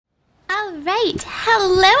Alright,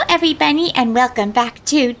 hello everybody and welcome back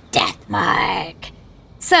to Deathmark.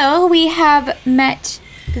 So we have met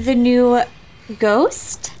the new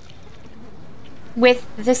ghost with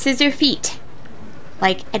the scissor feet,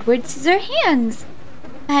 like Edward Scissorhands,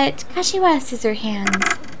 but Kashiwa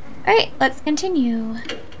Scissorhands. Alright, let's continue.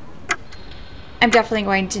 I'm definitely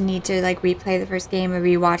going to need to like replay the first game or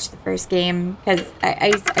rewatch the first game because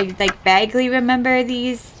I like vaguely remember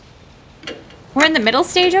these. We're in the middle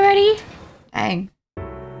stage already? Dang.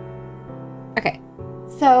 Okay.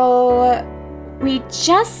 So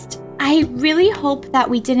I really hope that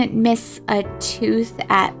we didn't miss a tooth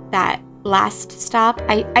at that last stop.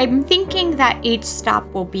 I'm thinking that each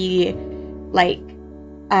stop will be like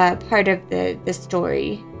part of the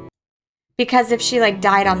story. Because if she like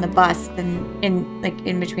died on the bus, then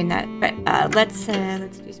in between that. But let's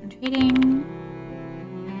do some trading.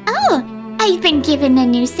 Oh, I've been given a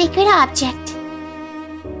new sacred object.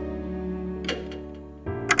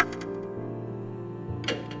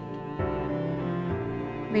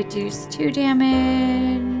 Reduce 2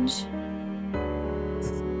 damage.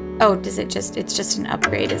 Oh, does it just, it's just an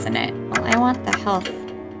upgrade, isn't it? Well, I want the health.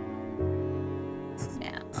 No.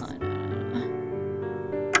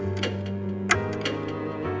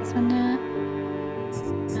 This one not?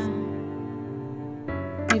 No.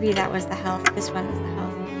 Maybe that was the health. This one was the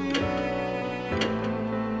health.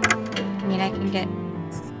 I mean, I can get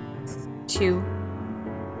 2.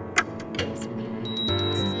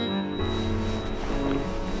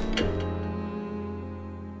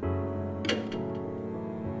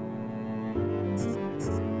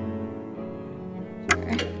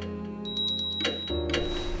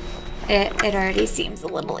 It already seems a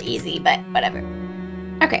little easy, but whatever.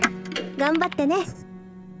 Okay.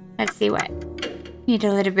 Let's see what. Need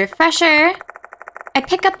a little refresher. I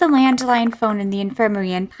pick up the landline phone in the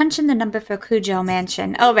infirmary and punch in the number for Kujo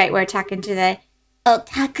Mansion. Oh, right, we're talking to the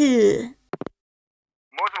otaku.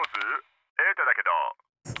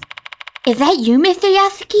 Is that you, Mr.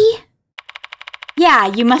 Yasuki? Yeah,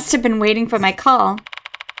 you must have been waiting for my call.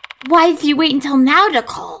 Why did you wait until now to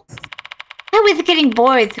call? I was getting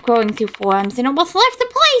bored scrolling through forums and almost left the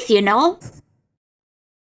place, you know?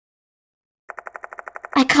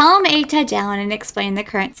 I calm Eita down and explain the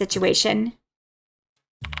current situation.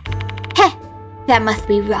 Heh, that must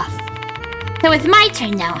be rough. So it's my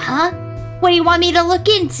turn now, huh? What do you want me to look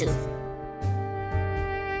into?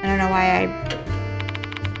 I don't know why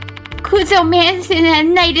Kujo Mansion at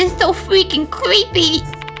night is so freaking creepy.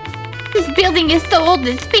 This building is so old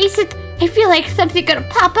and spacious, I feel like something's gonna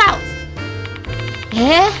pop out.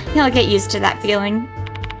 You'll get used to that feeling.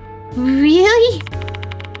 Really?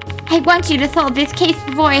 I want you to solve this case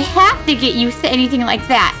before I have to get used to anything like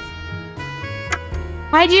that.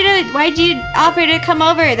 Why'd you offer to come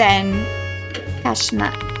over then?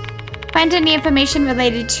 Kashima. Find any information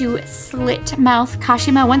related to Slit Mouth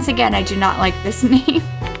Kashima? Once again, I do not like this name.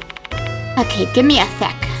 Okay, give me a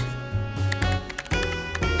sec.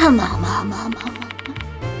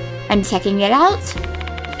 I'm checking it out.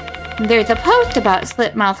 There's a post about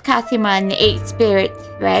Slitmouth Kashima in the 8 Spirit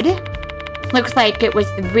thread. Looks like it was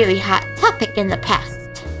a really hot topic in the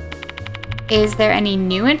past. Is there any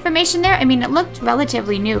new information there? I mean, it looked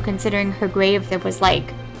relatively new considering her grave there was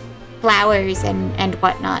like flowers and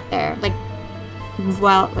whatnot there. Like,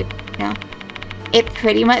 well, like, you know. It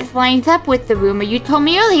pretty much lines up with the rumor you told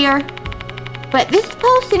me earlier. But this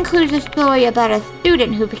post includes a story about a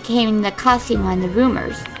student who became the Kashima in the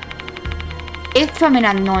rumors. It's from an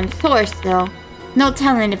unknown source, though. No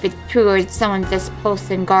telling if it's true or it's someone just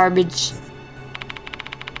posting garbage.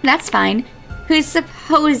 That's fine. Who's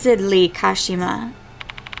supposedly Kashima?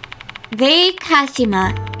 They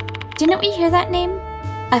Kashima. Didn't we hear that name?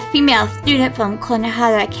 A female student from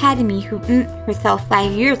Konohara Academy who herself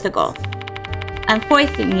 5 years ago.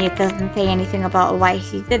 Unfortunately, it doesn't say anything about why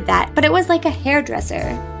she did that. But it was like a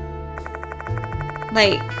hairdresser.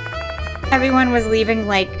 Like, everyone was leaving,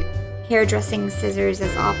 like, hairdressing scissors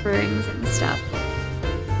as offerings and stuff.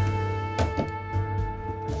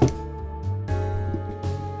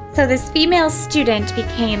 So this female student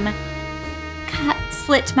became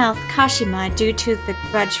Slitmouth Kashima due to the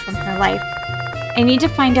grudge from her life. I need to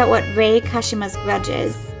find out what Rei Kashima's grudge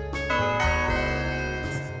is.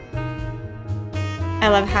 I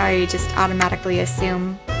love how you just automatically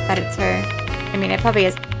assume that it's her. I mean, it probably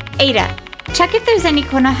is. Ada, check if there's any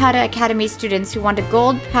Konohara Academy students who want a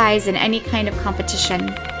gold prize in any kind of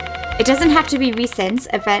competition. It doesn't have to be recent.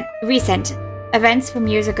 Events from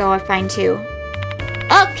years ago are fine too.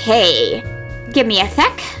 Okay. Give me a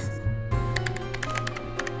sec.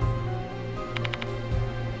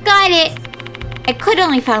 Got it. I could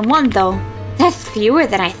only find one though. That's fewer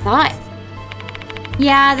than I thought.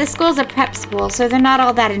 Yeah, the school's a prep school, so they're not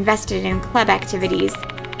all that invested in club activities.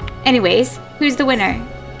 Anyways, who's the winner?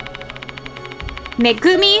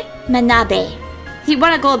 Megumi Manabe. He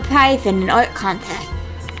won a gold prize in an art contest.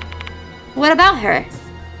 What about her?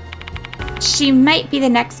 She might be the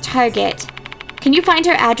next target. Can you find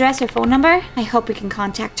her address or phone number? I hope we can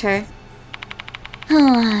contact her.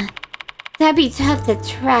 That'd be tough to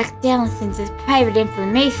track down since it's private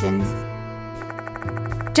information.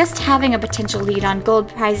 Just having a potential lead on Gold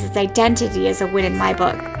Prize's identity is a win in my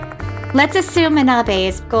book. Let's assume Manabe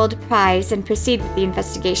is Gold Prize and proceed with the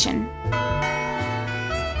investigation.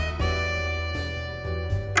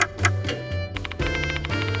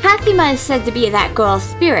 Hathima is said to be that girl's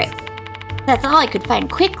spirit. That's all I could find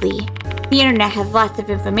quickly. The internet has lots of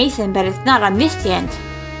information, but it's not omniscient.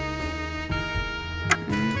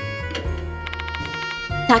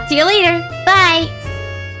 Talk to you later. Bye!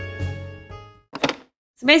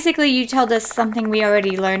 So basically, you told us something we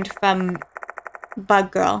already learned from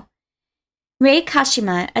Bug Girl. Rei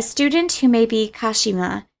Kashima, a student who may be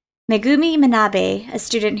Kashima. Megumi Manabe, a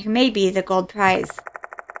student who may be the Gold Prize.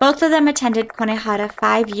 Both of them attended Konehara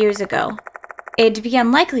 5 years ago. It'd be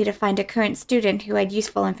unlikely to find a current student who had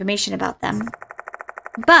useful information about them.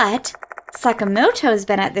 But Sakamoto's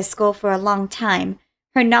been at this school for a long time.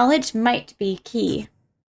 Her knowledge might be key.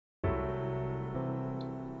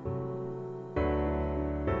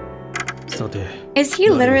 Is he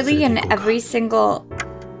literally in every single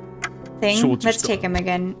thing? Let's take him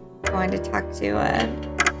again. I'm going to talk to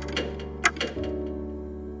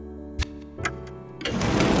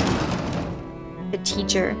the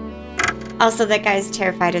teacher. Also, that guy's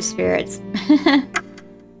terrified of spirits.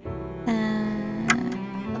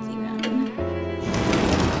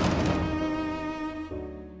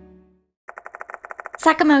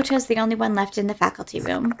 Sakamoto's the only one left in the faculty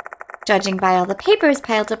room. Judging by all the papers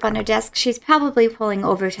piled up on her desk, she's probably pulling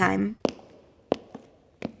overtime.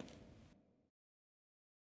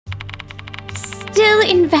 Still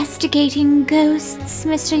investigating ghosts,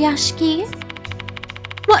 Mr. Yashiki?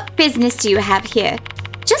 What business do you have here?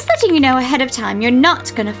 Just letting you know ahead of time, you're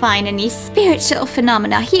not gonna find any spiritual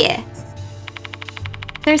phenomena here.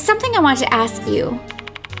 There's something I want to ask you.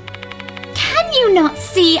 Can you not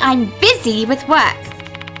see I'm busy with work?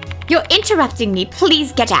 You're interrupting me.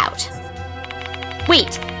 Please get out.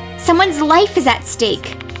 Wait, someone's life is at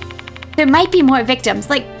stake. There might be more victims,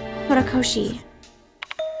 like Horikoshi.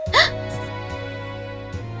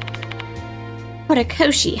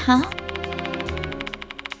 Horikoshi, huh?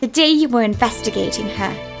 The day you were investigating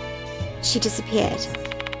her, she disappeared.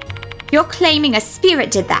 You're claiming a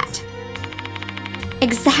spirit did that.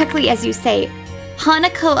 Exactly as you say,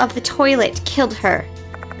 Hanako of the toilet killed her.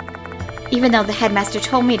 Even though the headmaster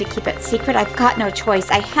told me to keep it secret, I've got no choice.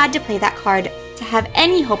 I had to play that card to have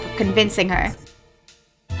any hope of convincing her.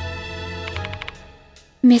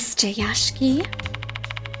 Mr. Yashiki,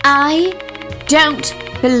 I don't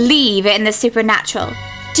believe in the supernatural.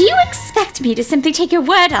 Do you expect me to simply take your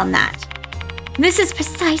word on that? This is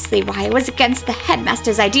precisely why I was against the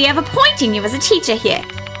headmaster's idea of appointing you as a teacher here.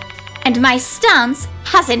 And my stance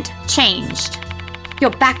hasn't changed.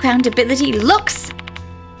 Your background, ability, looks...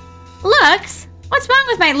 Looks? What's wrong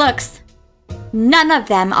with my looks? None of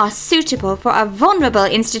them are suitable for a vulnerable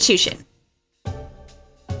institution.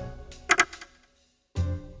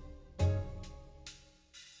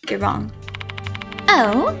 You're wrong.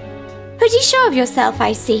 Oh? Pretty sure of yourself,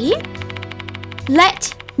 I see.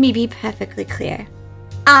 Let me be perfectly clear.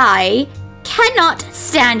 I cannot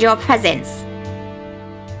stand your presence.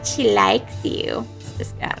 She likes you.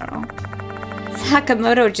 Just, I don't know.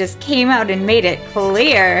 Sakamoto just came out and made it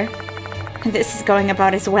clear. This is going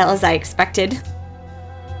about as well as I expected.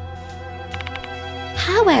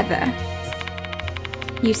 However,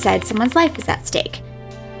 you said someone's life is at stake,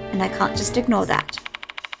 and I can't just ignore that.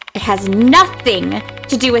 It has nothing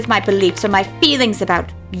to do with my beliefs or my feelings about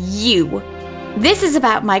you. This is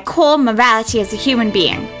about my core morality as a human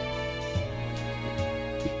being.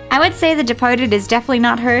 I would say the departed is definitely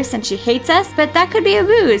not her since she hates us, but that could be a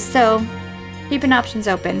ruse, so keeping options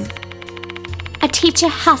open. A teacher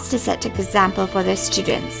has to set an example for their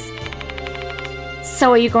students. So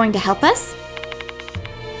are you going to help us?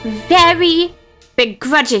 Very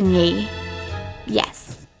begrudgingly,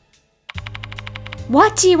 yes.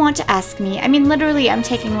 What do you want to ask me? I mean, literally, I'm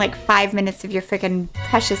taking like 5 minutes of your freaking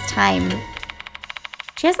precious time.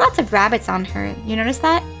 She has lots of rabbits on her. You notice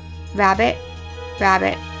that? Rabbit,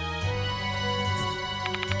 rabbit.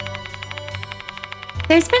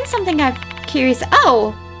 There's been something I'm curious...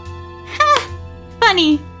 Oh! Ha!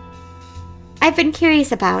 Funny. I've been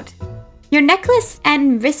curious about. Your necklace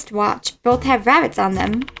and wristwatch both have rabbits on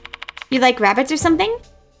them. You like rabbits or something?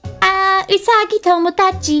 Usagi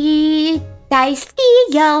tomodachi daisuki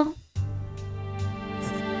yo.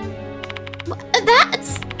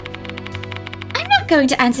 That's... I'm not going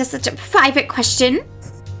to answer such a private question.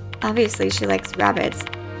 Obviously, she likes rabbits.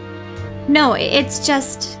 No, it's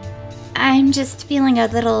just... I'm just feeling a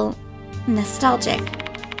little nostalgic.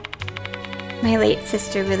 My late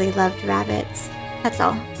sister really loved rabbits. That's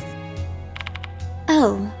all.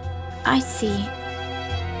 Oh, I see.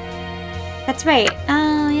 That's right.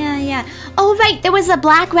 Oh, yeah. Oh, right, there was a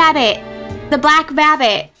black rabbit. The black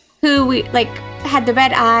rabbit who we, like, had the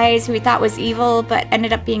red eyes, who we thought was evil, but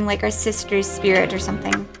ended up being, like, our sister's spirit or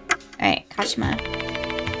something. Alright, Kashima.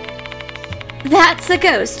 That's the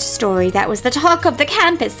ghost story that was the talk of the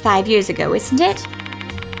campus 5 years ago, isn't it?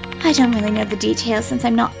 I don't really know the details since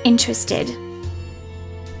I'm not interested.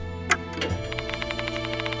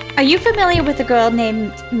 Are you familiar with a girl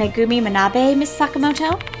named Megumi Manabe, Miss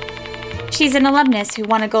Sakamoto? She's an alumnus who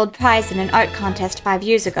won a gold prize in an art contest 5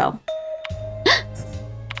 years ago.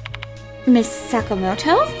 Miss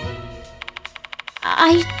Sakamoto?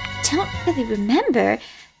 I don't really remember.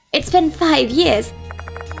 It's been 5 years.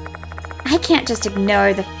 I can't just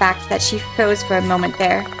ignore the fact that she froze for a moment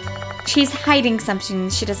there. She's hiding something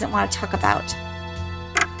she doesn't want to talk about.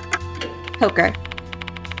 Poker.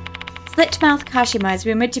 Slitmouth Kashima is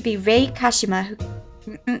rumored to be Rei Kashima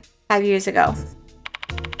who 5 years ago.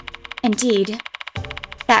 Indeed,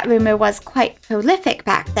 that rumor was quite prolific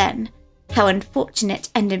back then. How unfortunate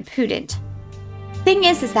and imprudent. Thing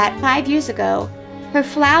is that 5 years ago, her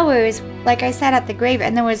flowers, like I said, at the grave,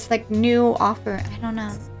 and there was like new offer. I don't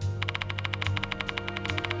know.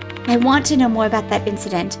 I want to know more about that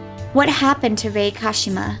incident. What happened to Rei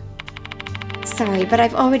Kashima? Sorry, but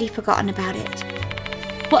I've already forgotten about it.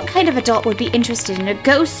 What kind of adult would be interested in a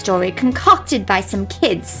ghost story concocted by some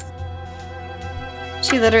kids?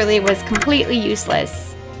 She literally was completely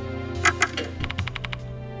useless.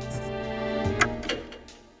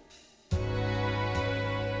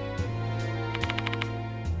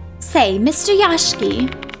 Say, Mr. Yashiki,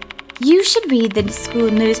 you should read the school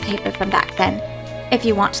newspaper from back then, if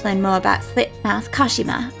you want to learn more about Slitmouth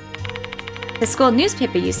Kashima. The school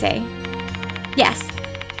newspaper, you say? Yes.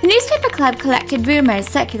 The newspaper club collected rumors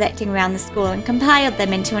circulating around the school and compiled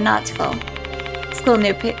them into an article. School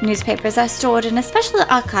newspapers are stored in a special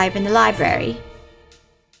archive in the library.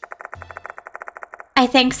 I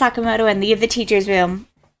thank Sakamoto and leave the teacher's room.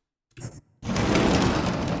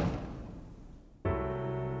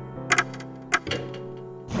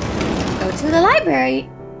 Go to the library.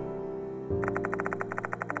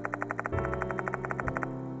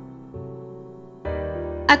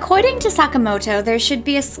 According to Sakamoto, there should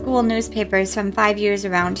be a school newspapers from 5 years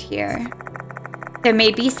around here. There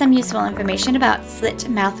may be some useful information about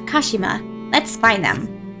Slitmouth Kashima. Let's find them.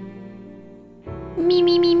 Me.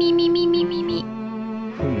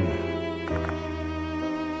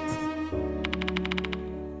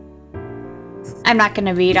 I'm not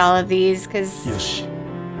gonna read all of these, because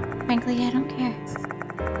frankly, I don't care.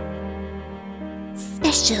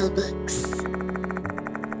 Special books.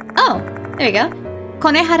 Oh, there we go.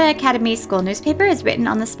 Konehara Academy School Newspaper is written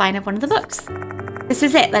on the spine of one of the books. This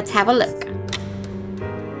is it. Let's have a look.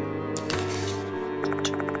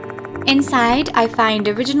 Inside, I find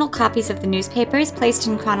original copies of the newspapers placed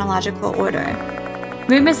in chronological order.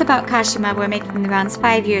 Rumors about Kashima were making the rounds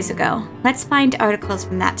 5 years ago. Let's find articles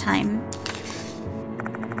from that time.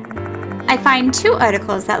 I find 2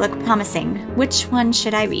 articles that look promising. Which one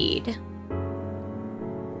should I read?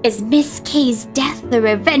 Is Miss K's death the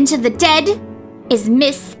revenge of the dead? Is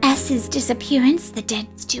Miss S's disappearance the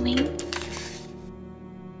dead's doing?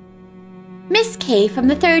 Miss K from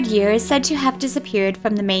the 3rd year is said to have disappeared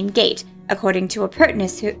from the main gate, according to a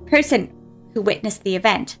person who witnessed the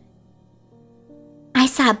event. I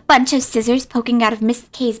saw a bunch of scissors poking out of Miss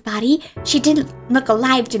K's body. She didn't look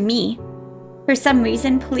alive to me. For some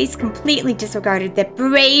reason, police completely disregarded the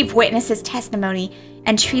brave witness's testimony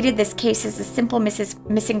and treated this case as a simple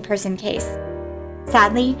missing person case.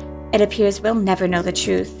 Sadly, it appears we'll never know the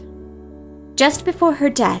truth. Just before her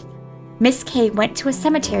death, Miss K went to a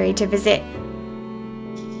cemetery to visit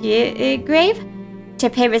grave to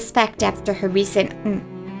pay respect after her recent.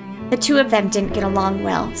 The 2 of them didn't get along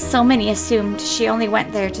well, so many assumed she only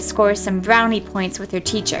went there to score some brownie points with her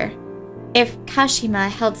teacher. If Kashima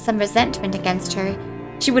held some resentment against her,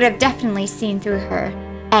 she would have definitely seen through her,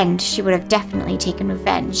 and she would have definitely taken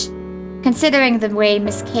revenge. Considering the way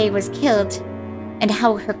Miss K was killed and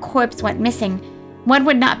how her corpse went missing, one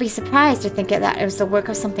would not be surprised to think that it was the work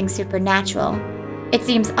of something supernatural. It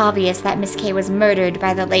seems obvious that Miss K was murdered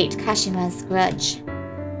by the late Kashima's grudge.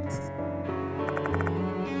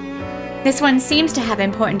 This one seems to have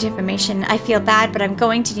important information. I feel bad, but I'm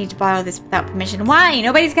going to need to borrow this without permission. Why?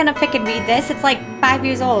 Nobody's gonna frickin' read this. It's like 5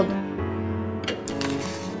 years old.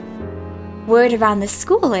 Word around the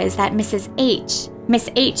school is that Miss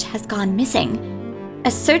H has gone missing.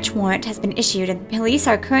 A search warrant has been issued and the police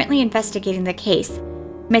are currently investigating the case.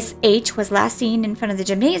 Miss H was last seen in front of the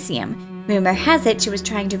gymnasium. Rumor has it she was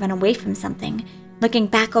trying to run away from something, looking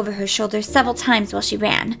back over her shoulder several times while she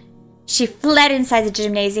ran. She fled inside the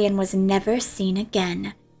gymnasium and was never seen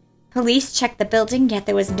again. Police checked the building, yet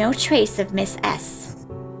there was no trace of Miss S.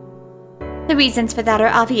 The reasons for that are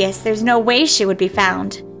obvious. There's no way she would be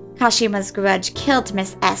found. Kashima's grudge killed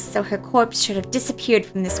Miss S, so her corpse should have disappeared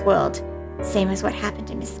from this world. Same as what happened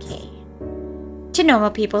to Miss K. To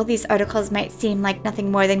normal people, these articles might seem like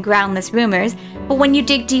nothing more than groundless rumors, but when you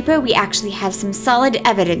dig deeper, we actually have some solid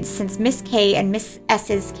evidence since Miss K and Miss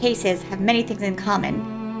S's cases have many things in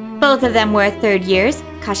common. Both of them were third years,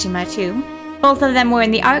 Kashima too. Both of them were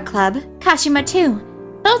in the art club, Kashima too.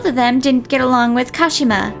 Both of them didn't get along with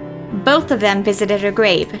Kashima. Both of them visited her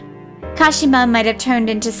grave. Kashima might have turned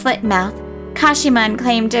into Slitmouth. Kashima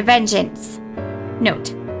claimed a vengeance.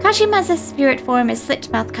 Note, Kashima's spirit form is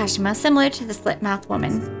Slitmouth Kashima, similar to the Slitmouth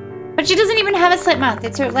woman. But she doesn't even have a Slitmouth,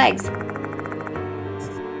 it's her legs.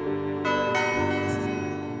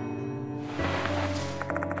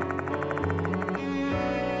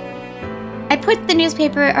 I put the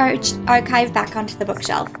newspaper archive back onto the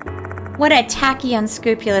bookshelf. What a tacky,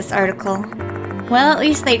 unscrupulous article. Well, at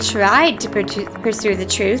least they tried to pursue the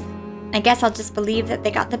truth. I guess I'll just believe that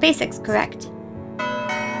they got the basics correct.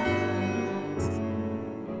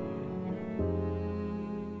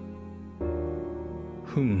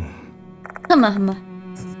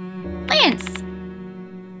 Lance!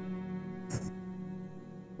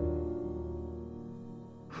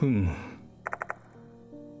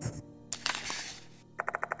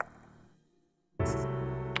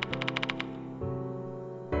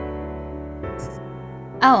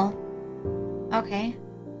 Oh. Okay.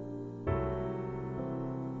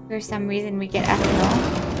 For some reason we get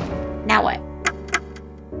ethanol. Now what?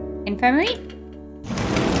 Infirmary?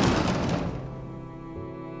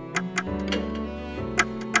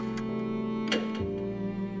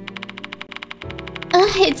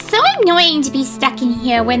 Ugh, it's so annoying to be stuck in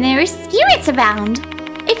here when there are spirits around.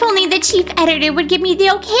 If only the chief editor would give me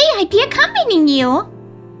the okay, I'd be accompanying you.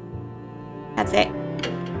 That's it.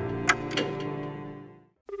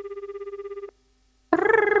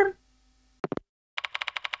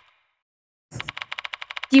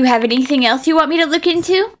 Do you have anything else you want me to look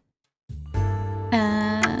into?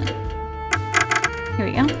 Here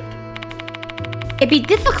we go. It'd be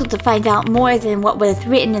difficult to find out more than what was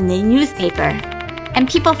written in the newspaper. And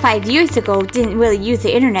people 5 years ago didn't really use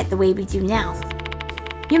the internet the way we do now.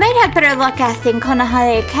 You might have better luck asking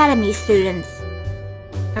Konohara Academy students.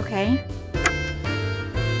 Okay.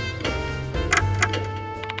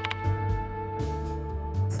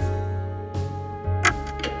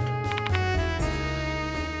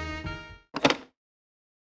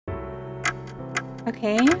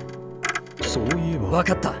 Okay.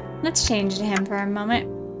 Let's change to him for a moment.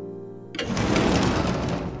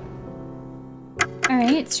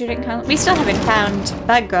 Alright, student council. We still haven't found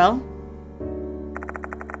Bug Girl.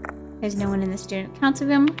 There's no one in the student council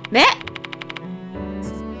room. Blech!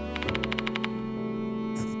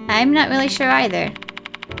 I'm not really sure either.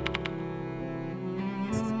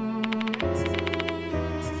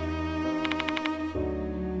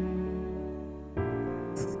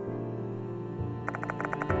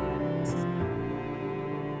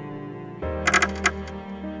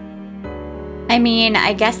 I mean,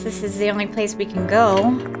 I guess this is the only place we can go.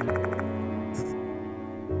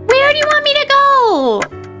 Where do you want me to go?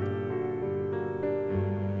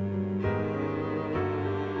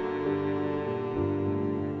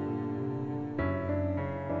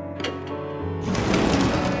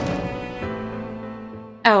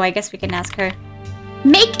 Oh, I guess we can ask her.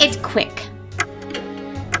 Make it quick.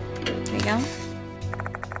 There we go.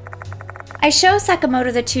 I show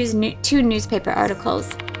Sakamoto the two newspaper articles.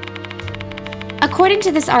 According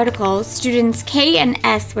to this article, students K and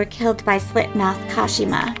S were killed by Slitmouth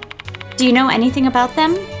Kashima. Do you know anything about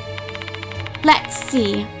them? Let's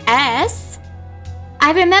see. S?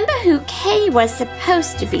 I remember who K was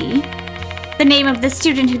supposed to be. The name of the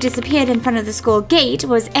student who disappeared in front of the school gate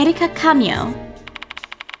was Erika Kamio.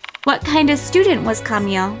 What kind of student was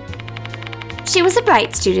Kamio? She was a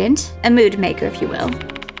bright student, a mood maker if you will.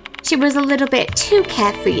 She was a little bit too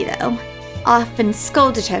carefree though. Often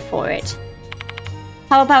scolded her for it.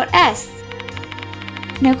 How about S?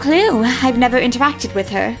 No clue. I've never interacted with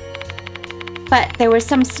her. But there were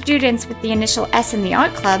some students with the initial S in the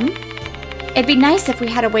art club. It'd be nice if we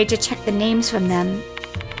had a way to check the names from them.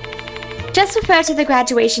 Just refer to the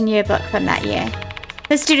graduation yearbook from that year.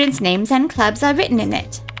 The students' names and clubs are written in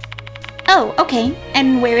it. Oh, okay.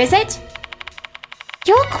 And where is it?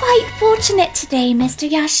 You're quite fortunate today, Mr.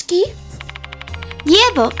 Yashiki.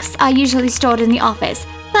 Yearbooks are usually stored in the office,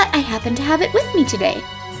 but I happen to have it with me today.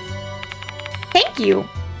 Thank you.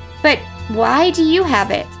 But why do you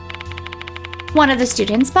have it? One of the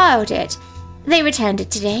students borrowed it. They returned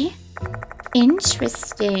it today.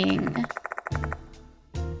 Interesting.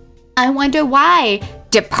 I wonder why.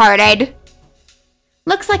 Departed.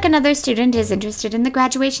 Looks like another student is interested in the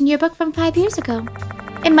graduation yearbook from 5 years ago.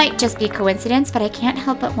 It might just be coincidence, but I can't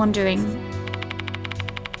help but wondering.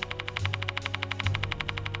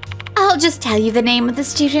 I'll just tell you the name of the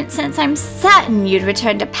student since I'm certain you'd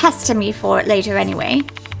return to pester me for it later anyway.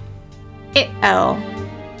 Oh.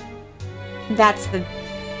 That's the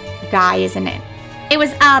guy, isn't it? It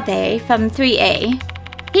was Abe from 3A.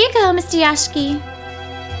 Here you go, Mr. Yashiki.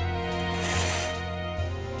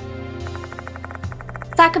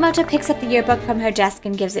 Sakamoto picks up the yearbook from her desk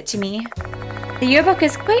and gives it to me. The yearbook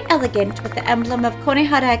is quite elegant with the emblem of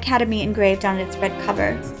Konehara Academy engraved on its red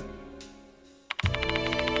cover.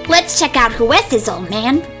 Let's check out who is this old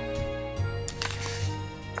man.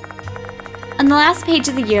 On the last page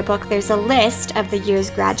of the yearbook, there's a list of the year's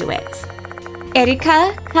graduates.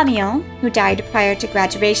 Erika Kamio, who died prior to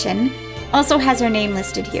graduation, also has her name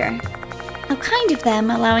listed here. How kind of them,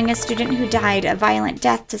 allowing a student who died a violent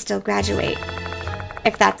death to still graduate.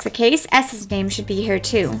 If that's the case, S's name should be here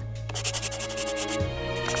too.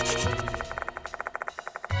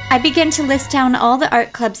 I begin to list down all the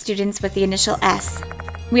art club students with the initial S.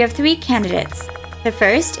 We have 3 candidates. The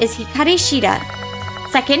first is Hikari Shida.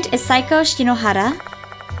 Second is Saiko Shinohara.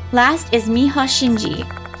 Last is Miho Shinji.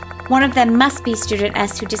 One of them must be student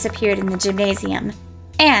S who disappeared in the gymnasium.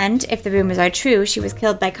 And, if the rumors are true, she was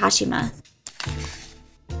killed by Kashima.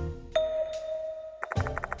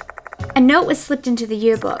 A note was slipped into the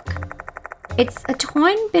yearbook. It's a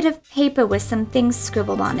torn bit of paper with some things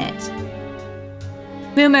scribbled on it.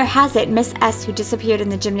 Rumor has it Miss S, who disappeared in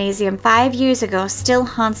the gymnasium 5 years ago, still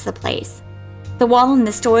haunts the place. The wall in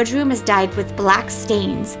the storage room is dyed with black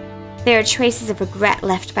stains. There are traces of regret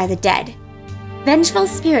left by the dead. Vengeful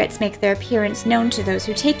spirits make their appearance known to those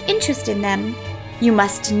who take interest in them. You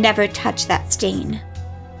must never touch that stain.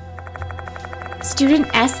 Student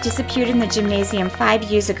S disappeared in the gymnasium 5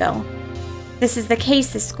 years ago. This is the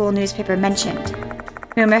case the school newspaper mentioned.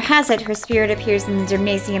 Rumor has it her spirit appears in the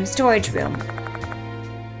gymnasium storage room.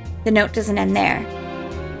 The note doesn't end there.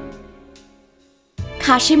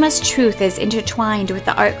 Kashima's truth is intertwined with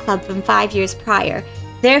the art club from 5 years prior.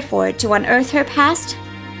 Therefore, to unearth her past,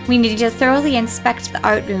 we need to thoroughly inspect the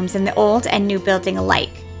art rooms in the old and new building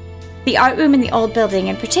alike. The art room in the old building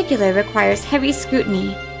in particular requires heavy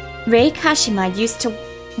scrutiny. Rei Kashima used to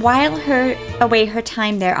while away her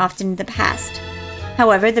time there often in the past.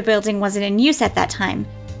 However, the building wasn't in use at that time,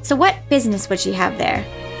 so what business would she have there?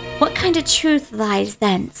 What kind of truth lies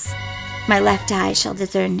thence? My left eye shall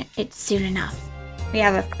discern it soon enough. We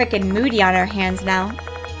have a frickin' Moody on our hands now.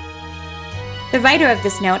 The writer of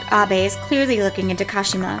this note, Abe, is clearly looking into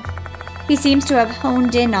Kashima. He seems to have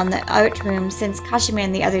honed in on the art room since Kashima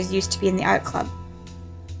and the others used to be in the art club.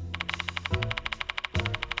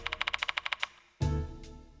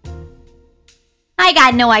 I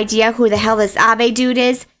got no idea who the hell this Abe dude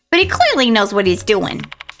is, but he clearly knows what he's doing.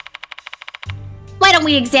 Why don't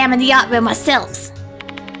we examine the art room ourselves?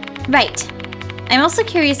 Right. I'm also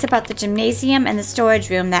curious about the gymnasium and the storage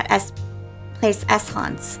room that place S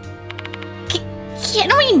haunts.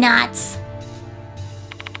 Can we not?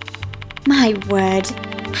 My word.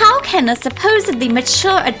 How can a supposedly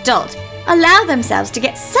mature adult allow themselves to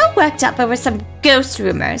get so worked up over some ghost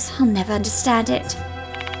rumors? I'll never understand it.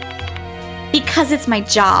 Because it's my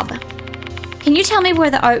job. Can you tell me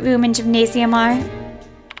where the art room and gymnasium are?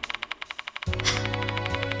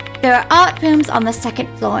 There are art rooms on the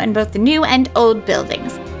 2nd floor in both the new and old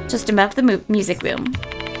buildings, just above the music room.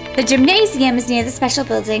 The gymnasium is near the special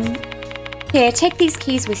building. Here, take these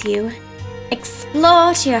keys with you.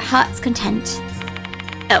 Explore to your heart's content.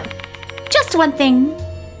 Oh, just one thing.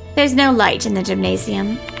 There's no light in the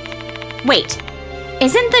gymnasium. Wait,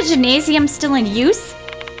 isn't the gymnasium still in use?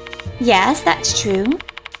 Yes, that's true.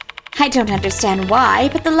 I don't understand why,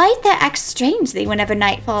 but the light there acts strangely whenever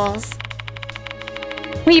night falls.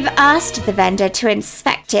 We've asked the vendor to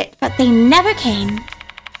inspect it, but they never came.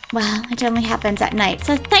 Well, it only happens at night,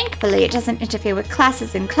 so thankfully it doesn't interfere with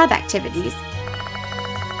classes and club activities.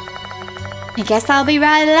 I guess I'll be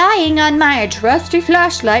relying on my trusty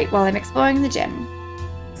flashlight while I'm exploring the gym.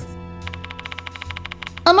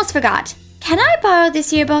 Almost forgot. Can I borrow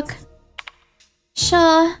this yearbook?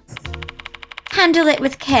 Sure. Handle it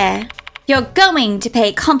with care. You're going to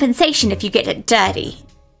pay compensation if you get it dirty.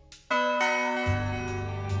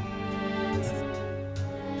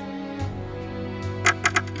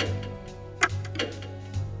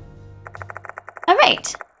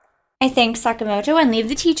 Alright. I thank Sakamoto and leave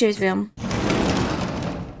the teacher's room.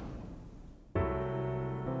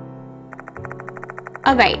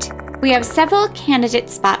 Alright, we have several candidate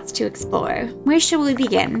spots to explore. Where shall we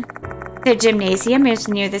begin? The gymnasium is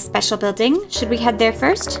near the special building. Should we head there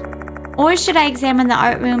first? Or should I examine the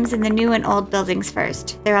art rooms in the new and old buildings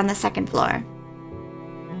first? They're on the second floor.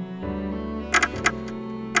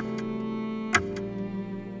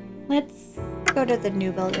 Let's go to the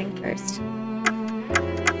new building first.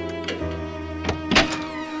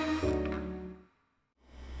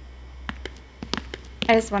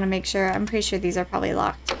 I just want to make sure. I'm pretty sure these are probably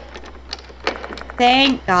locked.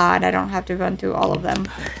 Thank God I don't have to run through all of them.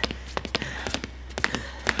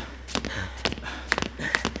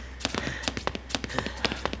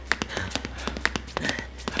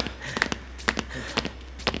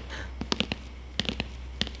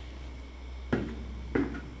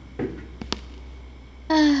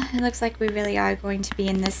 It looks like we really are going to be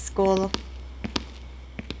in this school.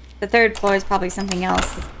 The third floor is probably something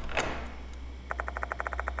else.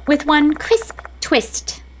 With one crisp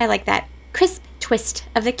twist, I like that, crisp twist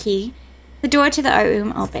of the key, the door to the art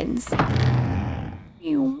room opens.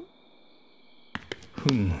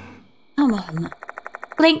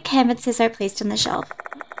 Blank canvases are placed on the shelf.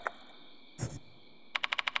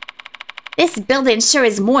 This building sure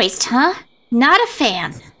is moist, huh? Not a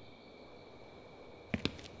fan.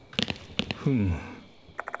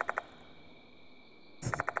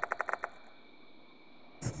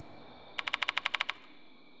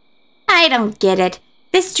 I don't get it.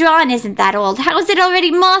 This drawing isn't that old. How is it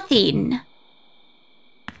already moth-eaten?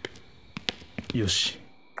 Yoshi.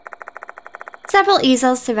 Several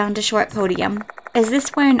easels surround a short podium. Is this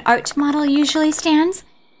where an art model usually stands?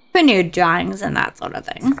 For nude drawings and that sort of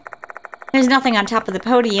thing. There's nothing on top of the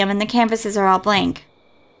podium and the canvases are all blank.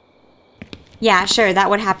 Yeah, sure, that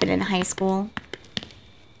would happen in high school.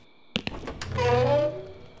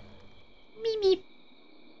 Meep meep.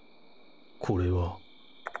 これは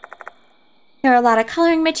There are a lot of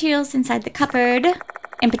coloring materials inside the cupboard.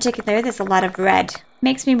 In particular, there's a lot of red.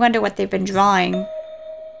 Makes me wonder what they've been drawing.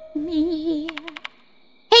 Me.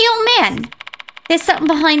 Hey, old man! There's something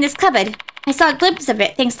behind this cupboard. I saw a glimpse of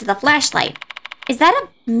it thanks to the flashlight. Is that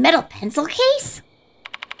a metal pencil case?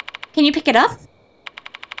 Can you pick it up?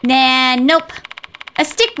 Nah, nope. A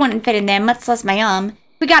stick wouldn't fit in there, much less my arm.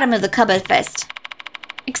 We gotta move the cupboard first.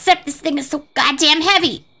 Except this thing is so goddamn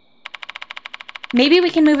heavy. Maybe we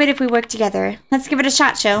can move it if we work together. Let's give it a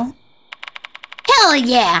shot, Sho. Hell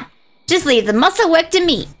yeah! Just leave the muscle work to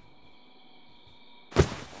me.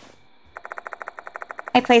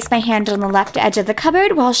 I place my hand on the left edge of the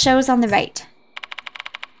cupboard while Sho's on the right.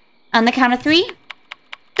 On the count of 3.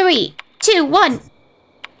 3, 2, 1.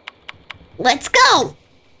 Let's go!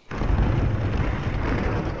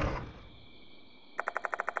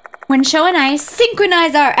 When Sho and I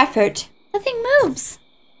synchronize our effort, nothing moves.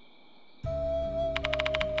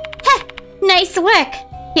 Heh! Nice work!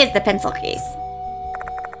 Here's the pencil case.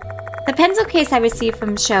 The pencil case I received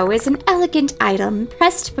from Sho is an elegant item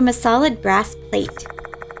pressed from a solid brass plate.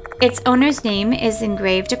 Its owner's name is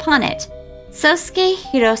engraved upon it, Sosuke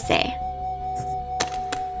Hirose.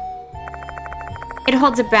 It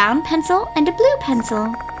holds a brown pencil and a blue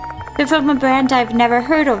pencil. They're from a brand I've never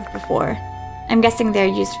heard of before. I'm guessing they're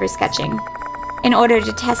used for sketching. In order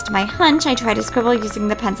to test my hunch, I try to scribble using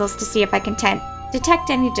the pencils to see if I can detect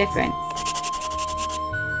any difference.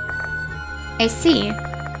 I see.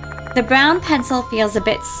 The brown pencil feels a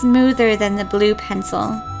bit smoother than the blue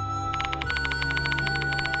pencil.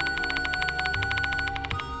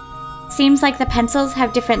 Seems like the pencils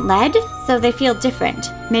have different lead, so they feel different.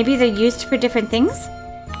 Maybe they're used for different things?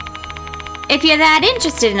 If you're that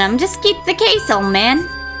interested in them, just keep the case, old man.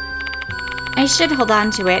 I should hold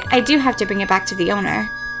on to it. I do have to bring it back to the owner.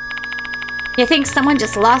 You think someone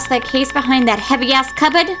just lost that case behind that heavy-ass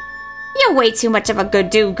cupboard? You're way too much of a good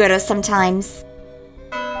do-gooder sometimes.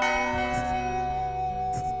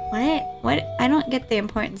 What? What? I don't get the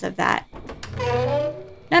importance of that.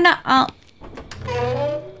 No, oh.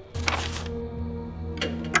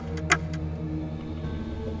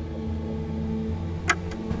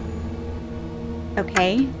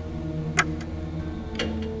 Okay.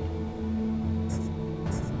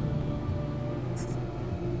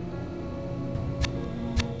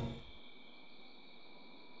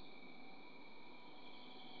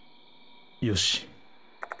 Yoshi.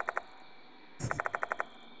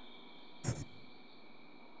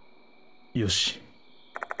 よし。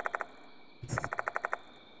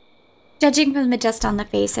 Judging from the dust on the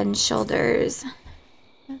face and shoulders.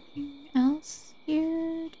 Nothing else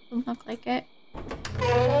here? Doesn't look like it.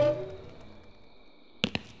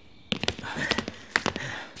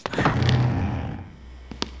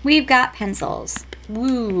 We've got pencils.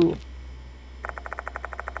 Woo.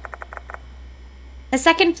 The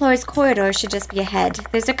second floor's corridor should just be ahead.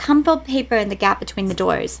 There's a crumpled paper in the gap between the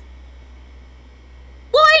doors.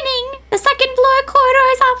 Warning! The second floor corridor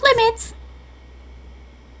is off limits!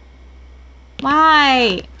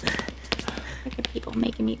 Why? Look at people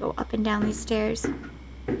making me go up and down these stairs.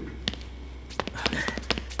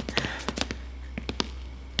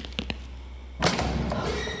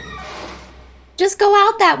 Just go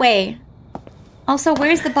out that way. Also,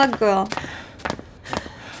 where's the bug girl?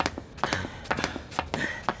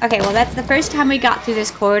 Okay, well, that's the first time we got through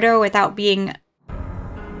this corridor without being...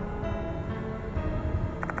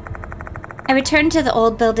 I returned to the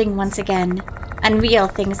old building once again. Unreal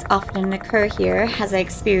things often occur here, as I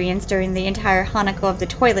experienced during the entire Hanako of the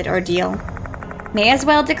toilet ordeal. May as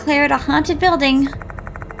well declare it a haunted building.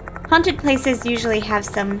 Haunted places usually have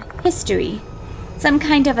some history. Some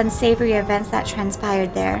kind of unsavory events that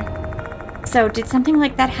transpired there. So, did something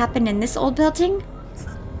like that happen in this old building?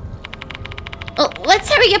 Well, let's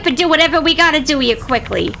hurry up and do whatever we gotta do here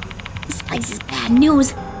quickly. This place is bad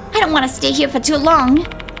news. I don't want to stay here for too long.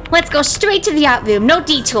 Let's go straight to the art room, no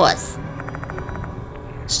detours.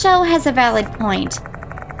 Sho has a valid point.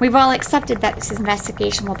 We've all accepted that this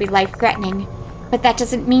investigation will be life-threatening, but that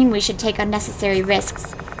doesn't mean we should take unnecessary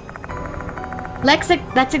risks. Let's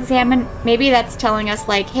examine. Maybe that's telling us,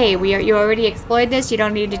 like, hey, you already explored this, you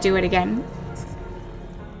don't need to do it again.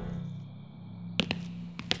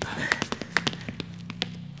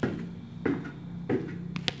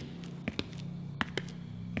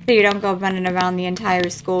 So you don't go running around the entire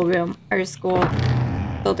schoolroom or school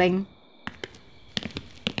building.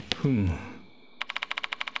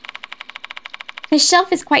 This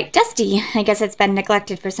shelf is quite dusty. I guess it's been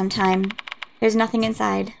neglected for some time. There's nothing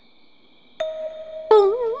inside.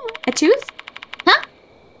 Boom. A tooth? Huh?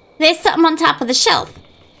 There's something on top of the shelf.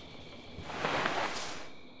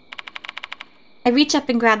 I reach up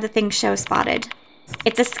and grab the thing Sho spotted.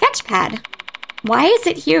 It's a sketch pad. Why is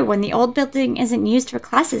it here when the old building isn't used for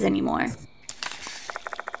classes anymore?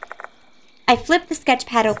 I flip the sketch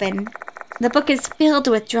pad open. The book is filled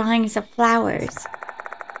with drawings of flowers.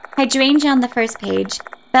 Hydrangea on the first page,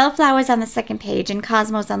 bellflowers on the second page, and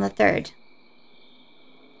cosmos on the third.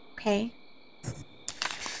 Okay.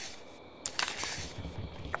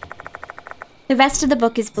 The rest of the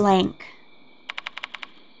book is blank.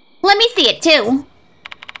 Let me see it too.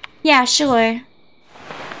 Yeah, sure.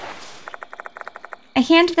 I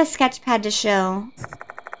hand the sketch pad to Sho.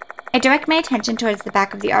 I direct my attention towards the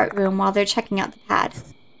back of the art room while they're checking out the pad.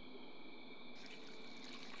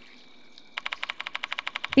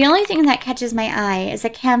 The only thing that catches my eye is a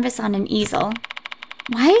canvas on an easel.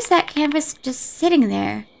 Why is that canvas just sitting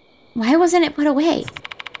there? Why wasn't it put away?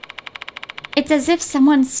 It's as if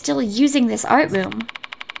someone's still using this art room.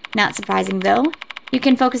 Not surprising, though. You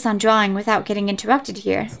can focus on drawing without getting interrupted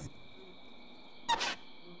here.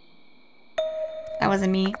 That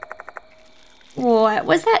wasn't me. What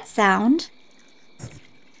was that sound?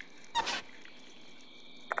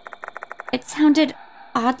 It sounded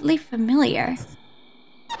oddly familiar.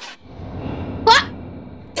 What?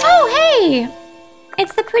 Oh, hey!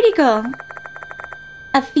 It's the pretty girl.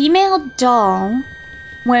 A female doll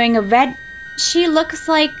wearing a red... She looks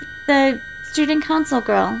like the student council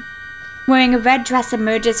girl. Wearing a red dress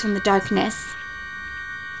emerges from the darkness.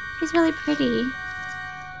 She's really pretty.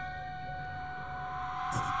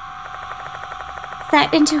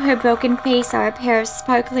 Set into her broken face are a pair of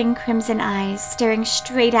sparkling crimson eyes staring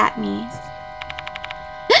straight at me.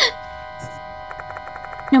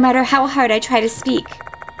 No matter how hard I try to speak,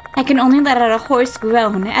 I can only let out a hoarse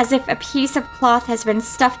groan as if a piece of cloth has been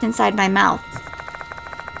stuffed inside my mouth.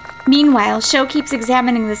 Meanwhile, Sho keeps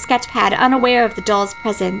examining the sketch pad, unaware of the doll's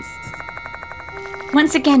presence.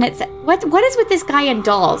 Once again, it's... What is with this guy and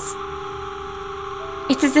dolls?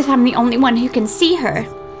 It's as if I'm the only one who can see her.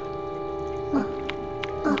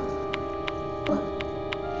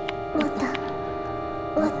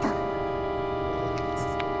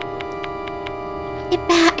 Get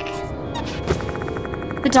back!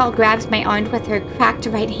 The doll grabs my arm with her cracked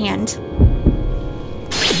right hand.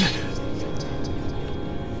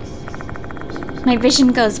 My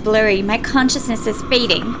vision goes blurry. My consciousness is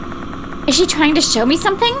fading. Is she trying to show me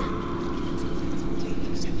something?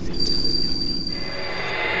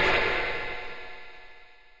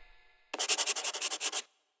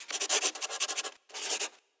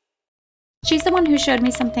 She's the one who showed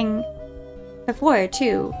me something before,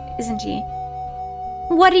 too, isn't she?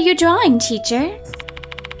 What are you drawing, teacher?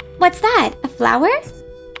 What's that? A flower?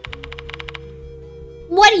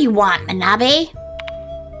 What do you want, Manabe?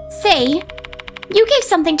 Say, you gave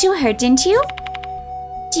something to her, didn't you?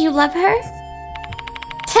 Do you love her?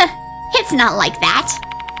 It's not like that.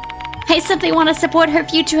 I simply want to support her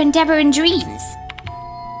future endeavor and dreams.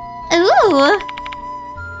 Ooh.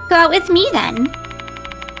 Go out with me, then.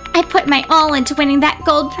 I put my all into winning that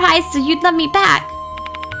gold prize so you'd love me back.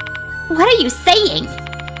 What are you saying?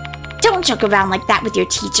 Don't joke around like that with your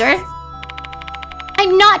teacher.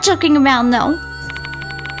 I'm not joking around, though.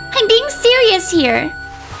 I'm being serious here.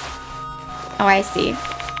 Oh, I see.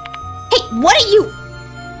 Hey, what are you...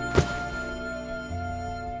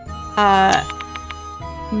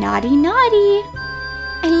 Naughty, naughty.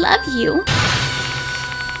 I love you.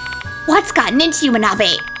 What's gotten into you,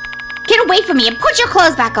 Manabe? Get away from me and put your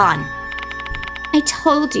clothes back on. I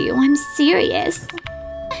told you, I'm serious.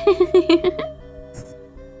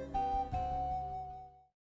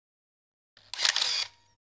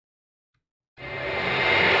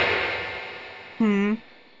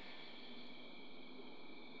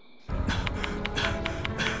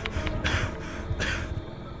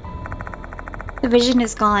 The vision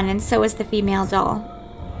is gone, and so is the female doll.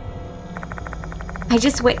 I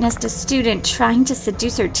just witnessed a student trying to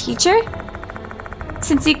seduce her teacher?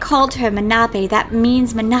 Since he called her Manabe, that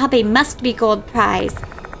means Manabe must be gold prize.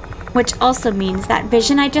 Which also means that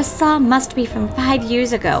vision I just saw must be from 5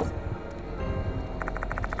 years ago.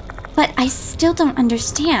 But I still don't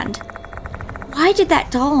understand. Why did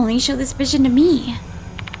that doll only show this vision to me?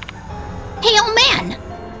 Hey, old man!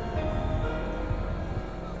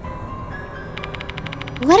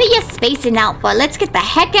 What are you spacing out for? Let's get the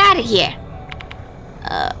heck out of here.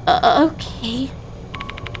 Okay.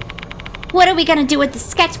 What are we gonna do with the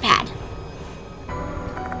sketch pad?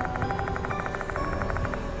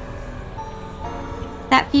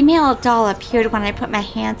 That female doll appeared when I put my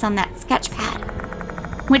hands on that sketch pad,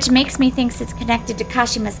 which makes me think it's connected to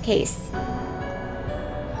Kashima's case.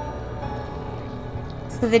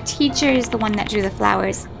 So the teacher is the one that drew the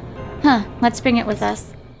flowers. Huh, let's bring it with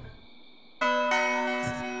us.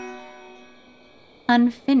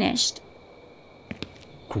 Unfinished.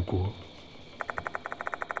 ここ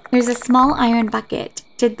There's a small iron bucket.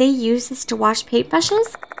 Did they use this to wash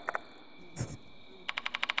paintbrushes?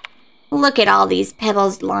 Look at all these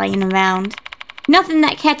pebbles lying around. Nothing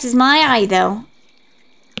that catches my eye, though.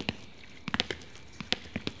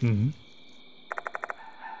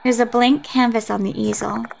 There's a blank canvas on the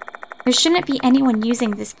easel. There shouldn't be anyone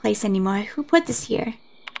using this place anymore. Who put this here?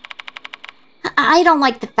 I don't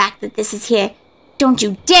like the fact that this is here. Don't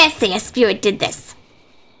you dare say a spirit did this.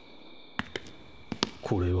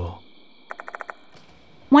 これは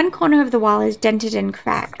One corner of the wall is dented and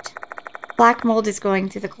cracked. Black mold is going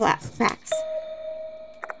through the cracks.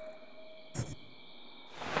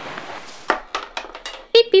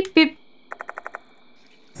 Beep, beep, beep.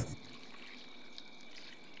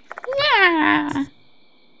 Yeah.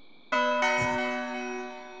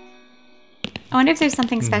 I wonder if there's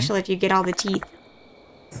something special if you get all the teeth.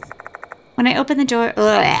 When I open the door...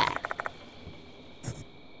 Ugh.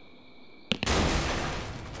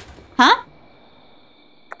 Huh?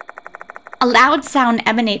 A loud sound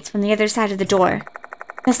emanates from the other side of the door.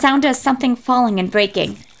 The sound does something falling and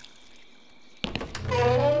breaking.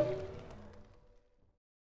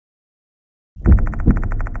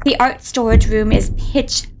 The art storage room is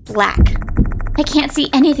pitch black. I can't see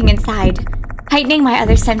anything inside, heightening my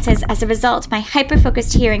other senses. As a result, my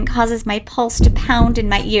hyper-focused hearing causes my pulse to pound in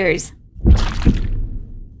my ears.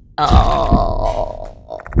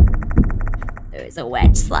 Oh. There's a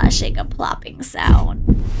wedge slashing, a plopping sound.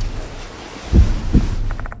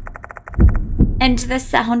 And the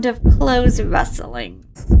sound of clothes rustling.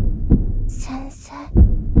 Sensei.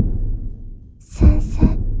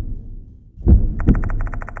 Sensei.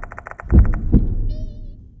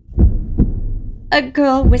 A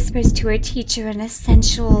girl whispers to her teacher in a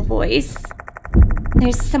sensual voice.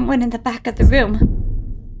 There's someone in the back of the room.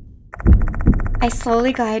 I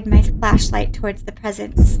slowly guide my flashlight towards the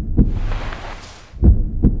presence.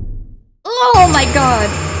 Oh my god!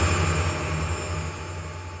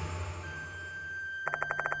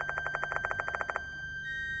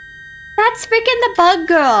 That's freaking the bug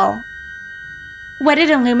girl! What it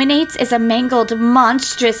illuminates is a mangled,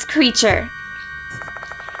 monstrous creature.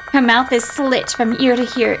 Her mouth is slit from ear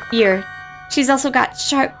to ear. She's also got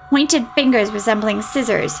sharp, pointed fingers resembling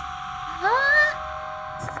scissors.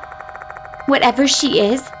 Whatever she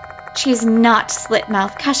is not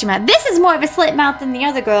slit-mouth Kashima. This is more of a slit mouth than the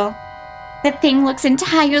other girl. The thing looks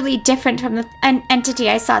entirely different from the entity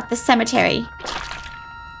I saw at the cemetery.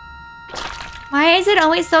 Why is it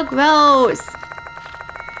always so gross?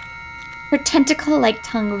 Her tentacle-like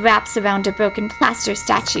tongue wraps around a broken plaster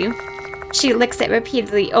statue. She licks it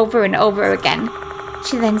repeatedly over and over again.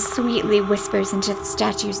 She then sweetly whispers into the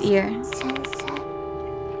statue's ear.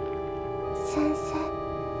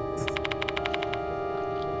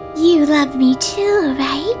 You love me too,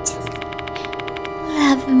 right?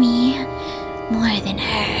 Love me more than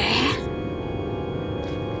her.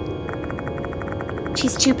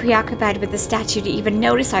 She's too preoccupied with the statue to even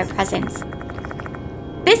notice our presence.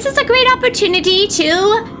 This is a great opportunity to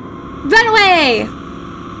run away!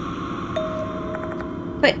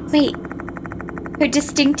 But wait, her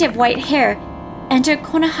distinctive white hair and her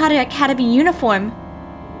Konohara Academy uniform.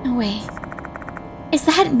 No way. Is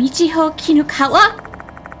that Michiho Kinukawa?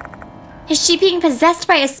 Is she being possessed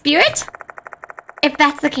by a spirit? If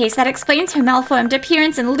that's the case, that explains her malformed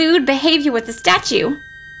appearance and lewd behavior with the statue.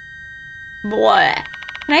 Boy,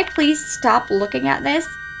 can I please stop looking at this?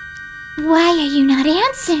 Why are you not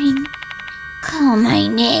answering? Call my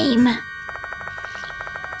name.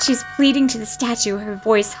 She's pleading to the statue, her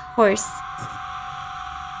voice hoarse.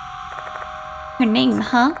 Her name,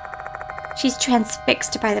 huh? She's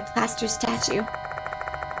transfixed by the plaster statue.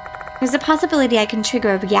 There's a possibility I can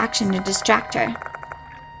trigger a reaction to distract her.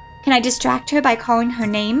 Can I distract her by calling her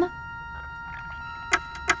name?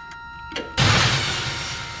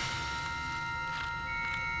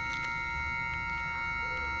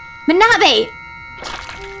 Manabe!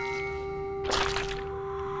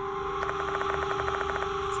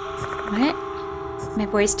 What? My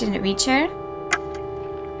voice didn't reach her?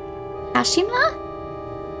 Kashima?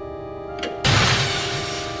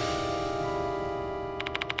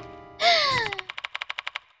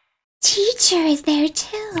 Teacher is there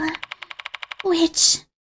too. Which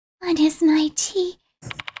one is my tea?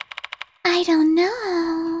 I don't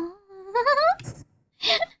know.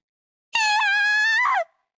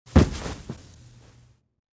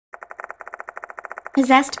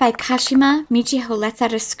 Possessed by Kashima, Michiho lets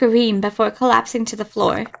out a scream before collapsing to the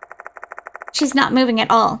floor. She's not moving at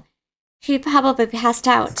all. She probably passed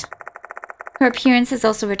out. Her appearance has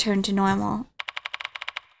also returned to normal.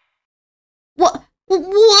 What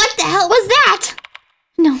the hell was that?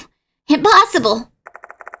 No, impossible!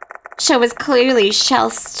 Sho was clearly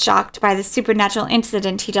shell-shocked by the supernatural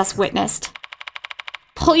incident he just witnessed.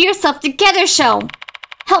 Pull yourself together, Sho!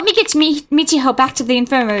 Help me get Michiho back to the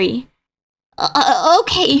infirmary.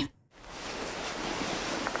 Okay.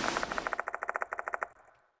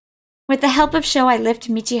 With the help of Sho, I lift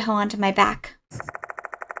Michiho onto my back.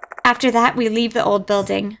 After that, we leave the old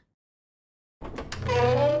building.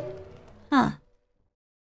 Huh.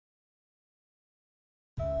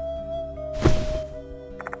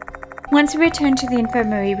 Once we return to the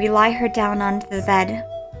infirmary, we lie her down onto the bed.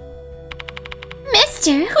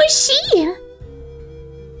 Mister, who's she?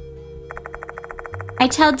 I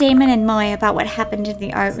tell Damon and Moe about what happened in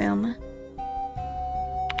the art room.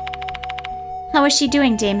 How is she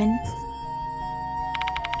doing, Damon?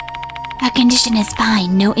 Her condition is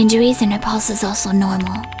fine, no injuries, and her pulse is also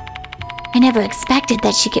normal. I never expected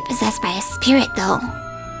that she'd get possessed by a spirit, though.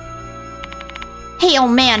 Hey,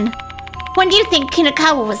 old man! When do you think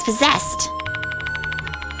Kinukawa was possessed?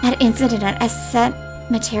 That incident at S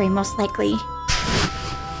cemetery, most likely.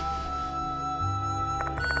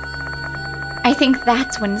 I think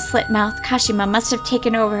that's when Slitmouth Kashima must have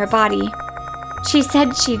taken over her body. She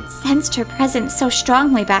said she'd sensed her presence so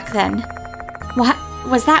strongly back then. What?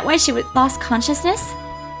 Was that why she lost consciousness?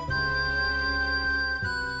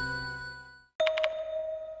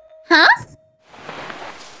 Huh?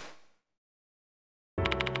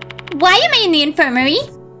 Why am I in the infirmary?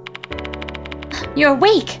 You're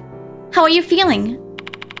awake. How are you feeling?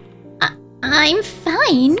 I'm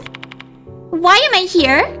fine. Why am I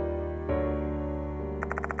here?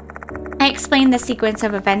 I explained the sequence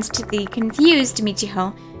of events to the confused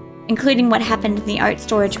Michiho, including what happened in the art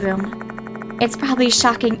storage room. It's probably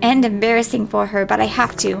shocking and embarrassing for her, but I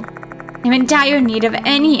have to. I'm in dire need of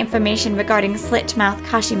any information regarding Slitmouth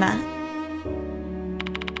Kashima.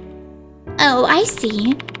 Oh, I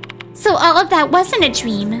see. So all of that wasn't a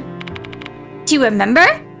dream. Do you remember?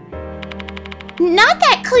 Not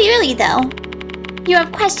that clearly, though. You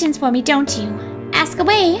have questions for me, don't you? Ask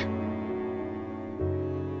away.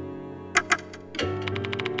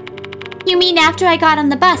 You mean after I got on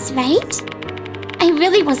the bus, right? I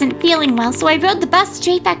really wasn't feeling well, so I rode the bus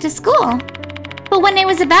straight back to school. But when I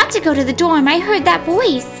was about to go to the dorm, I heard that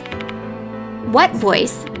voice. What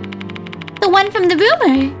voice? The one from the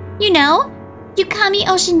rumor. You know, Yukami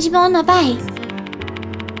Oshinjimon no Bai.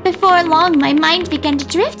 Before long, my mind began to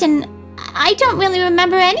drift and I don't really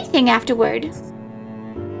remember anything afterward.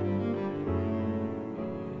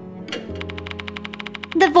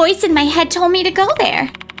 The voice in my head told me to go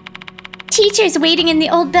there. Teacher's waiting in the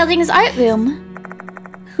old building's art room.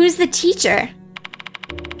 Who's the teacher?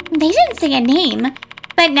 They didn't say a name,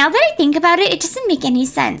 but now that I think about it, it doesn't make any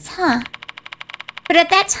sense, huh? But at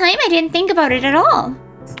that time, I didn't think about it at all.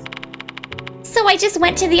 So I just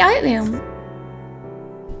went to the art room.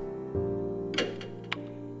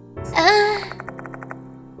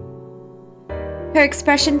 Her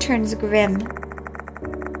expression turns grim.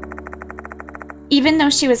 Even though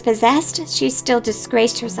she was possessed, she still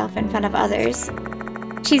disgraced herself in front of others.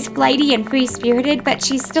 She's flighty and free-spirited, but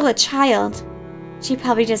she's still a child. She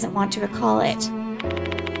probably doesn't want to recall it.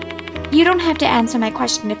 You don't have to answer my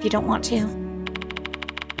question if you don't want to.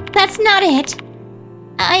 That's not it.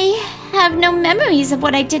 I have no memories of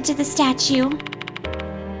what I did to the statue.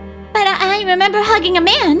 But I remember hugging a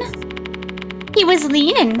man. He was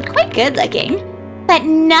lean and quite good-looking, but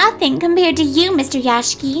nothing compared to you, Mr.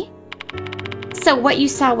 Yashiki. So what you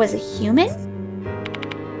saw was a human?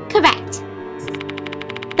 Correct.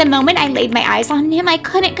 The moment I laid my eyes on him, I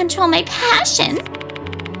couldn't control my passion.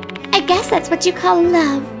 I guess that's what you call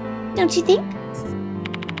love, don't you think?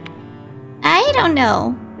 I don't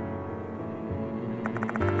know.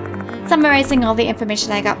 Summarizing all the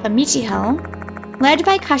information I got from Michiho, led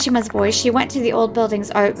by Kashima's voice, she went to the old building's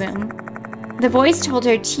art room. The voice told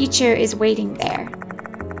her teacher is waiting there.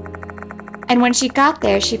 And when she got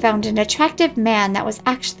there, she found an attractive man that was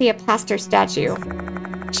actually a plaster statue.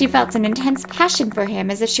 She felt an intense passion for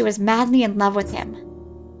him, as if she was madly in love with him.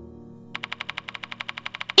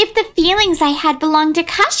 If the feelings I had belonged to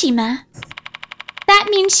Kashima, that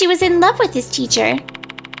means she was in love with his teacher.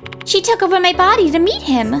 She took over my body to meet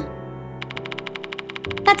him.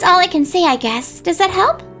 That's all I can say, I guess. Does that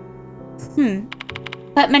help?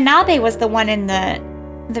 But Manabe was the one in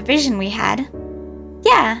the vision we had.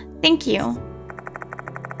 Yeah, thank you.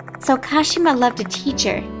 So Kashima loved a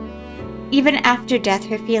teacher. Even after death,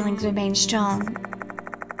 her feelings remained strong.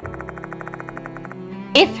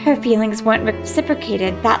 If her feelings weren't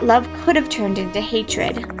reciprocated, that love could have turned into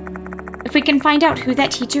hatred. If we can find out who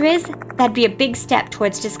that teacher is, that'd be a big step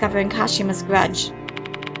towards discovering Kashima's grudge.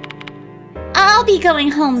 I'll be going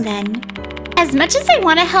home then. As much as I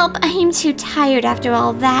want to help, I'm too tired after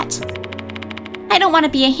all that. I don't want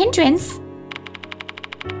to be a hindrance.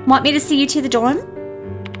 Want me to see you to the dorm?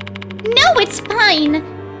 No, it's fine.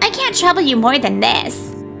 I can't trouble you more than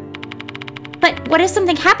this. But what if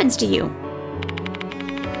something happens to you?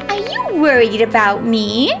 Are you worried about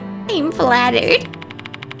me? I'm flattered.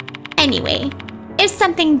 Anyway, if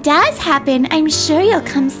something does happen, I'm sure you'll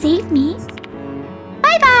come save me.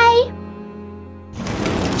 Bye-bye.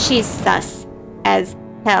 She's sus as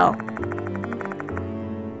hell.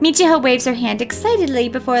 Michiho waves her hand excitedly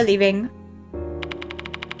before leaving.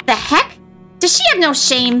 The heck? Does she have no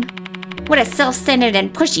shame? What a self-centered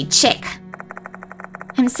and pushy chick.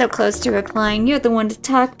 I'm so close to replying. You're the one to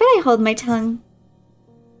talk, but I hold my tongue.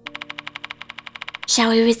 Shall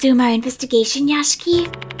we resume our investigation, Yashiki?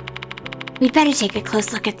 We'd better take a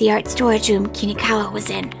close look at the art storage room Kinikawa was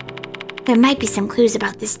in. There might be some clues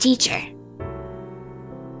about this teacher.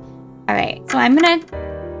 Alright, so I'm gonna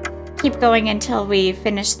keep going until we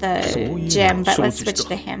finish the gym, but let's switch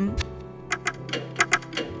to him.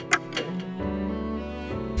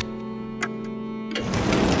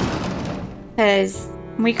 Because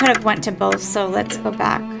we could have went to both, so let's go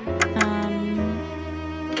back.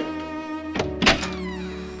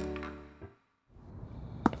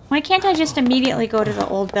 Why can't I just immediately go to the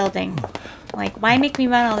old building? Like, why make me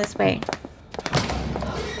run all this way?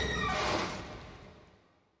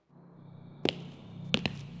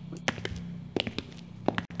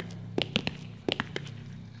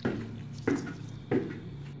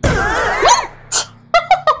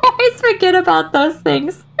 I always forget about those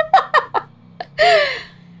things.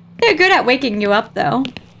 They're good at waking you up, though.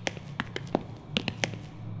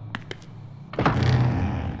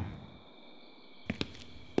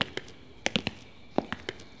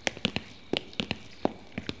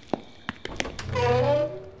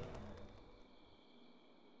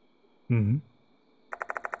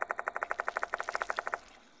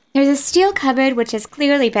 There's a steel cupboard which has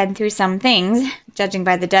clearly been through some things, judging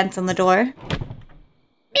by the dents on the door.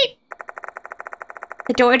 Beep.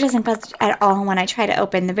 The door doesn't budge at all when I try to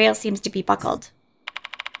open. The rail seems to be buckled.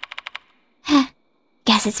 Heh.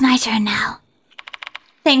 Guess it's my turn now.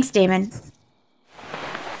 Thanks, Damon.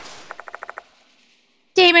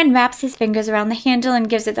 Damon wraps his fingers around the handle and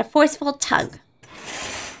gives it a forceful tug.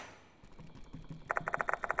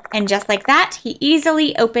 And just like that, he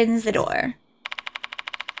easily opens the door.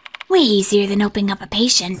 Way easier than opening up a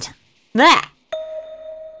patient. Blah!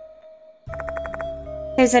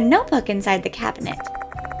 There's a notebook inside the cabinet.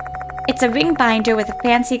 It's a ring binder with a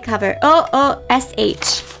fancy cover.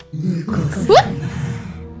 OOSH. Whoop!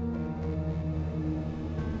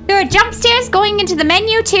 There are jump stairs going into the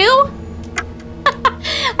menu too?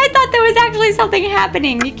 I thought there was actually something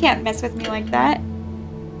happening. You can't mess with me like that.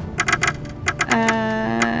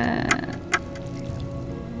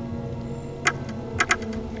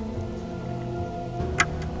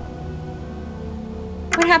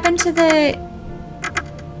 What happened to the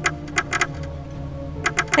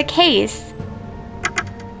case?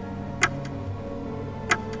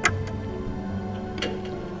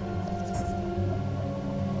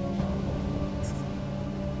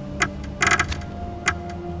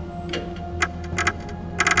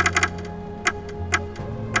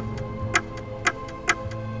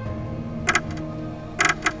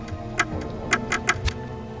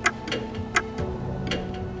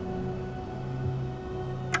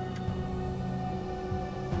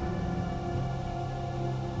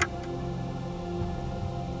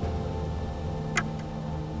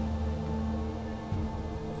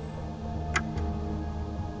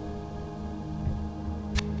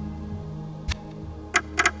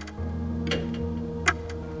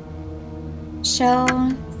 Show,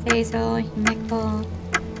 Seizo, Himeko.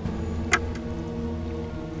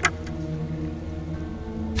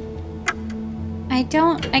 I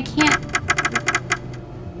can't.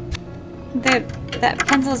 The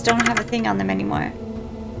pencils don't have a thing on them anymore.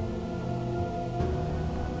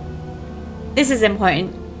 This is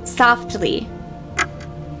important. Softly.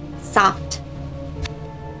 Soft.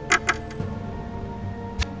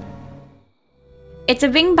 It's a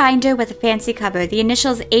ring binder with a fancy cover. The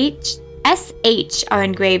initials SH are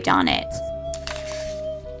engraved on it.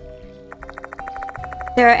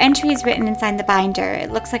 There are entries written inside the binder.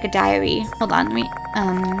 It looks like a diary. Hold on, let me,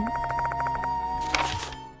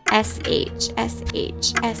 SH.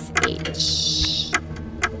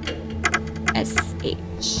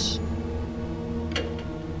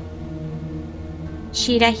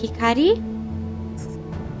 Shira Hikari?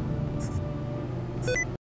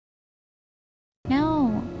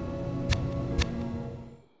 No.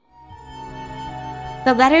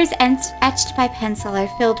 The letters etched by pencil are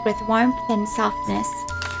filled with warmth and softness.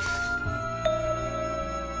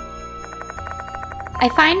 I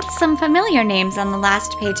find some familiar names on the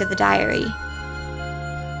last page of the diary.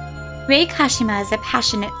 Rei Kashima is a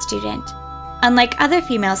passionate student. Unlike other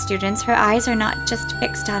female students, her eyes are not just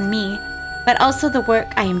fixed on me, but also the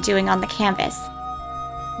work I am doing on the canvas.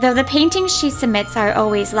 Though the paintings she submits are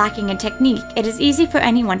always lacking in technique, it is easy for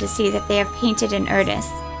anyone to see that they have painted in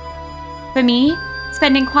earnest. For me,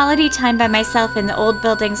 spending quality time by myself in the old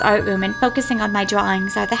building's art room and focusing on my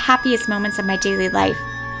drawings are the happiest moments of my daily life.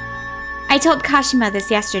 I told Kashima this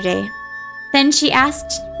yesterday. Then she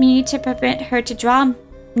asked me to permit her to draw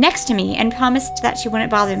next to me and promised that she wouldn't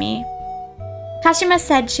bother me. Kashima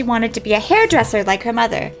said she wanted to be a hairdresser like her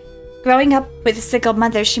mother. Growing up with a single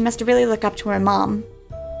mother, she must really look up to her mom.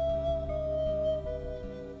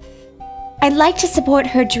 I'd like to support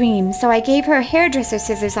her dream, so I gave her hairdresser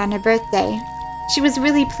scissors on her birthday. She was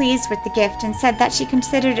really pleased with the gift and said that she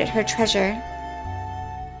considered it her treasure.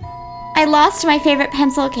 I lost my favorite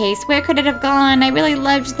pencil case. Where could it have gone? I really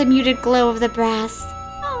loved the muted glow of the brass.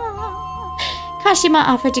 Kashima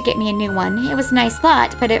offered to get me a new one. It was a nice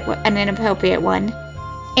thought, but an inappropriate one.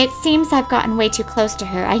 It seems I've gotten way too close to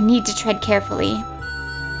her. I need to tread carefully.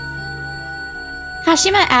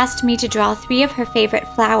 Kashima asked me to draw 3 of her favorite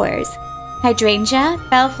flowers: hydrangea,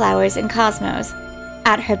 bellflowers, and cosmos.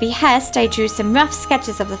 At her behest, I drew some rough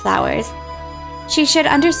sketches of the flowers. She should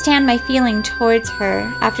understand my feeling towards her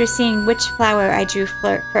after seeing which flower I drew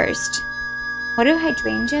first. What do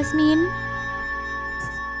hydrangeas mean?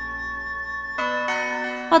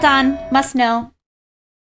 Hold on, must know.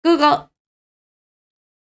 Google.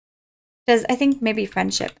 I think maybe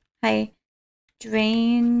friendship. Hydrangea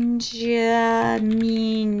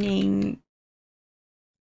meaning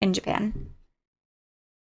in Japan.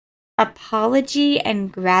 Apology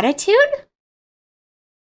and gratitude?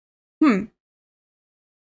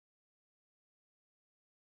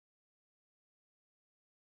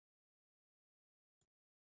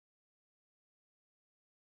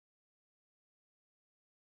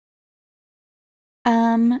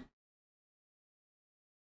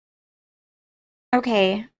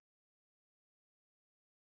 Okay.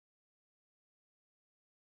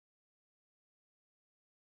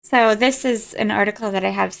 So this is an article that I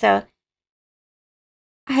have. So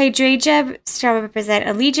Hydrangea shall represent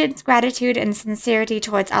allegiance, gratitude, and sincerity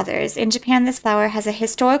towards others. In Japan, this flower has a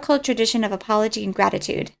historical tradition of apology and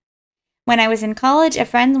gratitude. When I was in college, a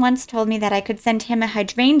friend once told me that I could send him a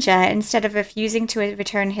hydrangea instead of refusing to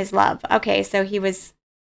return his love. Okay, so he was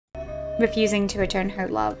refusing to return her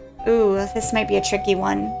love. Ooh, this might be a tricky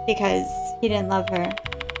one because he didn't love her.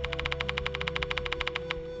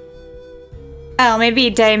 Oh, maybe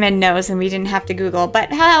Damon knows and we didn't have to Google,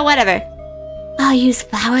 but whatever. I'll use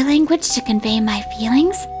flower language to convey my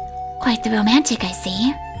feelings. Quite the romantic, I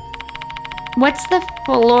see. What's the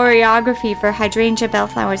florography for hydrangea,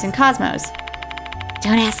 bellflowers, and cosmos?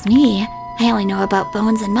 Don't ask me. I only know about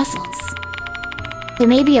bones and muscles. There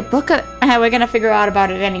may be a book of... We're gonna figure out about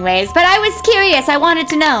it anyways, but I was curious. I wanted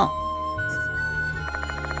to know.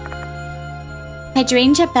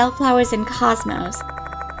 Hydrangea, bellflowers, and cosmos.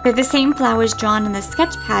 They're the same flowers drawn in the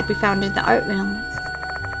sketch pad we found in the art room.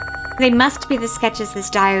 They must be the sketches this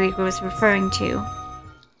diary was referring to.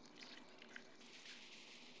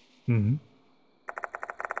 Hmm.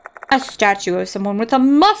 A statue of someone with a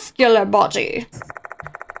muscular body.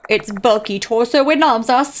 Its bulky torso and arms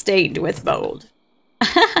are stained with mold.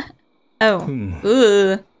 Oh.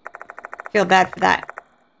 Ooh. Feel bad for that.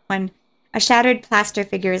 When a shattered plaster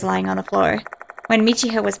figure is lying on the floor. When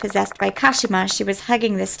Michiho was possessed by Kashima, she was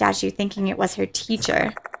hugging this statue thinking it was her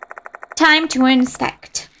teacher. Time to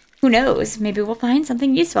inspect. Who knows? Maybe we'll find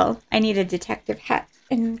something useful. I need a detective hat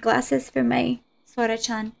and glasses for my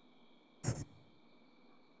Sora-chan.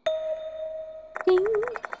 Ding.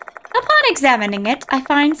 Upon examining it, I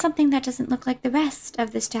find something that doesn't look like the rest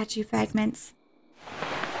of the statue fragments.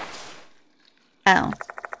 Oh.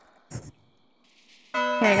 Here,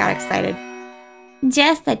 I got excited.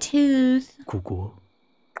 Just a tooth. ここ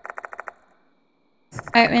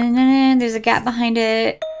Alright, there's a gap behind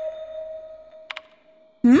it.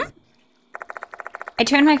 Hmm? I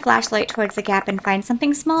turn my flashlight towards the gap and find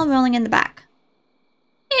something small rolling in the back.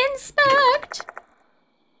 Inspect!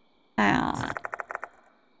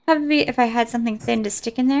 Probably if I had something thin to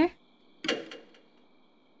stick in there.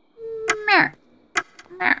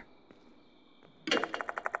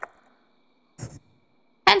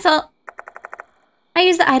 Pencil! I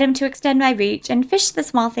use the item to extend my reach and fish the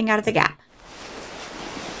small thing out of the gap.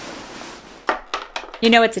 You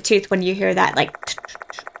know it's a tooth when you hear that, like,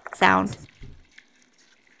 sound.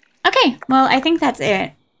 Okay, well, I think that's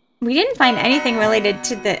it. We didn't find anything related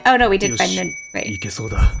to the... Oh, no, we did find the... Right. いけそう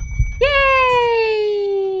だ Yay!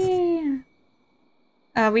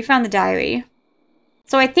 We found the diary.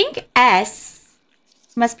 So I think S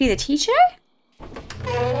must be the teacher?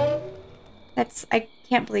 I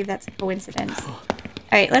can't believe that's a coincidence.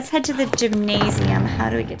 Alright, let's head to the gymnasium. How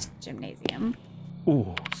do we get to the gymnasium? お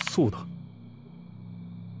おそうだ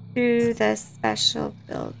Through the special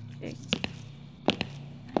building.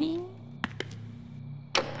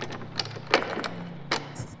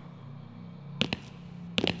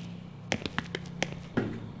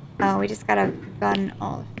 Oh, we just gotta run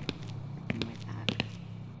all like that.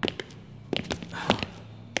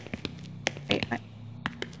 Wait, what?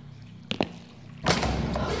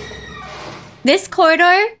 This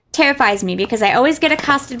corridor terrifies me because I always get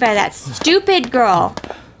accosted by that stupid girl.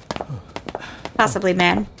 Possibly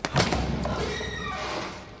man.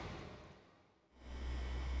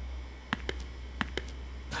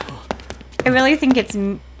 I really think it's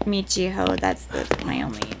Michiho. That's my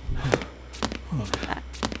only thing with that.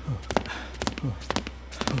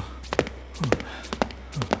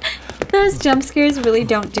 Those jump scares really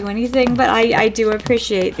don't do anything, but I do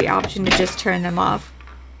appreciate the option to just turn them off.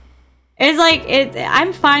 It's like,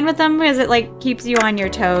 I'm fine with them because it like keeps you on your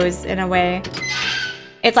toes in a way.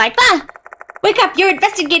 It's like, wake up, you're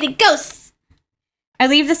investigating ghosts! I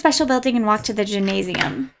leave the special building and walk to the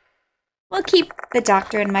gymnasium. We'll keep the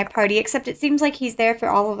doctor in my party, except it seems like he's there for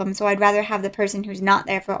all of them, so I'd rather have the person who's not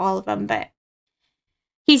there for all of them, but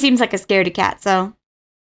he seems like a scaredy cat, so.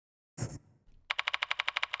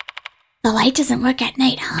 The light doesn't work at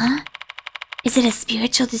night, huh? Is it a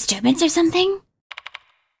spiritual disturbance or something?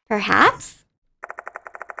 Perhaps?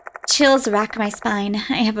 Chills rack my spine.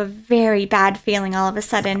 I have a very bad feeling all of a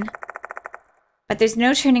sudden. But there's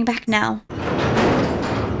no turning back now.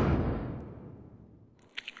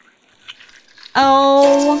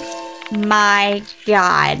 Oh my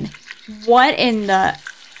god. What in the...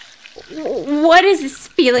 What is this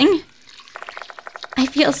feeling? I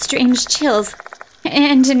feel strange chills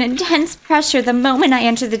and an intense pressure the moment I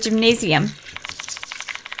enter the gymnasium.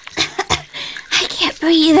 I can't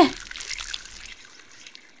breathe.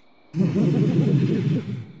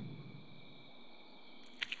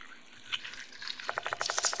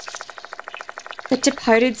 The That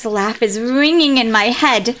departed's laugh is ringing in my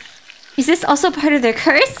head. Is this also part of their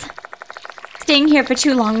curse? Staying here for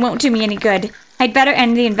too long won't do me any good. I'd better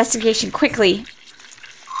end the investigation quickly.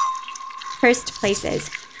 Cursed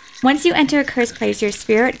places. Once you enter a cursed place, your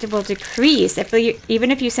spirit will decrease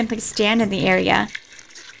even if you simply stand in the area.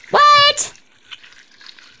 What?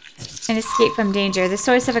 An escape from danger. The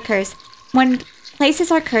source of a curse. When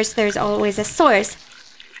places are cursed, there's always a source.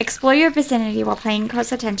 Explore your vicinity while paying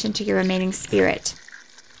close attention to your remaining spirit.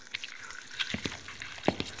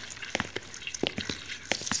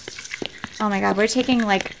 Oh my god, we're taking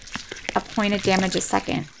like a point of damage a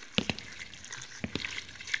second.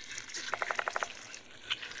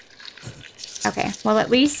 Okay, well at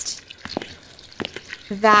least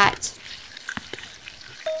that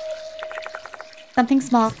something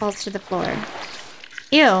small falls to the floor.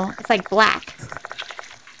 Ew, it's like black.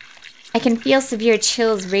 I can feel severe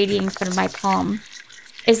chills radiating from my palm.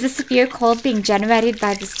 Is the severe cold being generated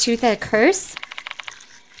by this tooth a curse?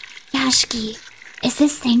 Yashiki, is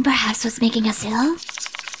this thing perhaps what's making us ill?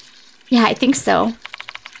 Yeah, I think so.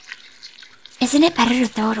 Isn't it better to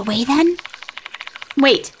throw it away then?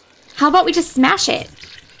 Wait, how about we just smash it?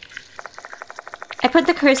 I put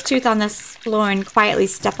the cursed tooth on this floor and quietly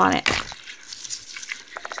step on it.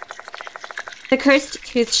 The cursed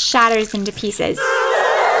tooth shatters into pieces.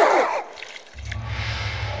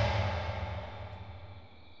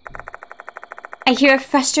 I hear a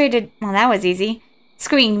frustrated, well that was easy,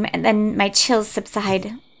 scream, and then my chills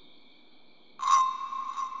subside.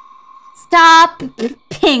 Stop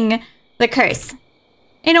ping the curse.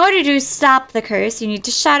 In order to stop the curse, you need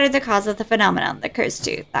to shatter the cause of the phenomenon, the cursed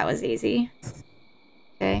tooth. That was easy.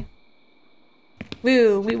 Okay.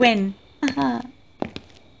 Woo, we win. Haha.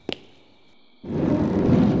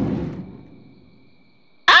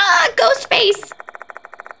 Ah, ghost face!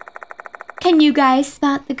 Can you guys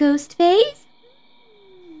spot the ghost face?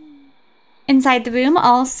 Inside the room,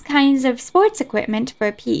 all kinds of sports equipment for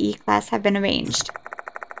a PE class have been arranged.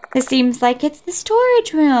 This seems like it's the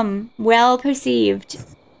storage room. Well perceived.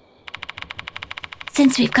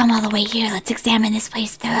 Since we've come all the way here, let's examine this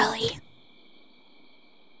place thoroughly.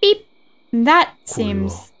 Beep. That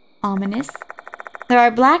seems ominous. There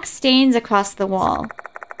are black stains across the wall.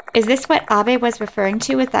 Is this what Abe was referring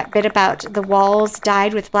to with that bit about the walls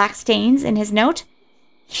dyed with black stains in his note?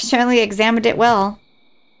 He certainly examined it well.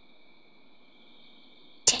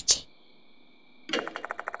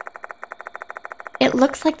 It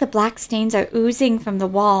looks like the black stains are oozing from the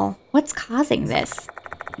wall. What's causing this?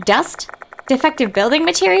 Dust? Defective building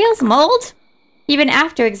materials? Mold? Even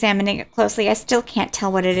after examining it closely, I still can't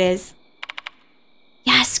tell what it is.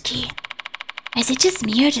 Yasuki, is it just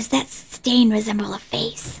me or does that stain resemble a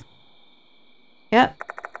face? Yep.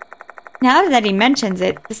 Now that he mentions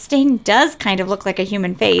it, the stain does kind of look like a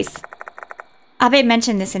human face. Abe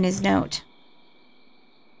mentioned this in his note.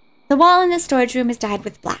 The wall in the storage room is dyed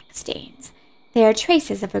with black stains. They are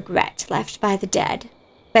traces of regret left by the dead.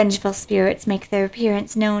 Vengeful spirits make their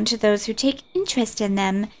appearance known to those who take interest in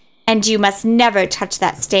them, and you must never touch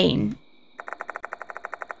that stain.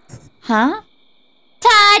 Huh?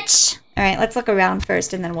 Touch! Alright, let's look around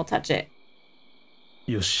first and then we'll touch it.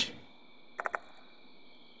 Yoshi.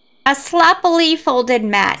 A sloppily folded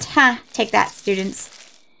mat. Ha! Huh, take that,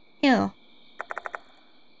 students. Ew.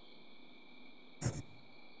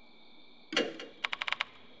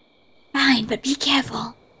 Fine, but be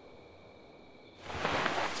careful.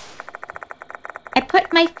 I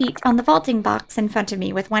put my feet on the vaulting box in front of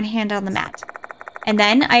me with one hand on the mat. And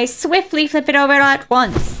then I swiftly flip it over at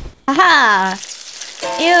once. Aha!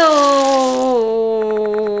 Ew!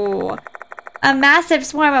 A massive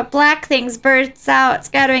swarm of black things bursts out,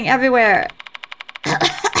 scattering everywhere.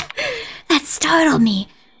 That startled me.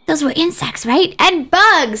 Those were insects, right? And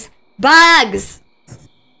bugs! Bugs!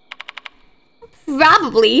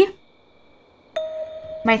 Probably.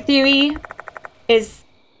 My theory is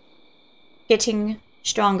getting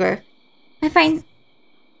stronger. I find...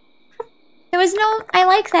 There was no... I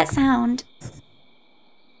like that sound.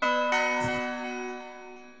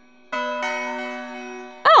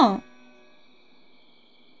 Oh.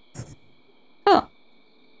 Oh.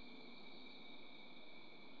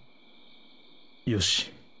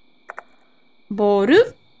 Yoshi.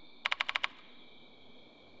 Boru?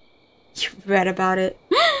 You read about it.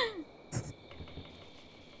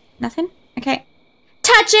 Nothing? Okay.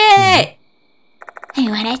 Touch it! I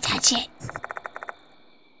wanna touch it.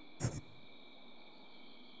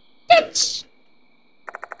 Touch!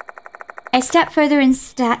 I step further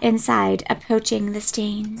inside, approaching the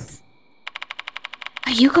stains.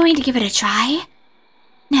 Are you going to give it a try?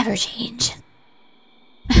 Never change.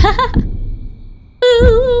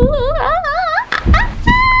 Ooh, ah, ah.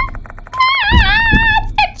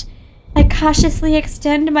 cautiously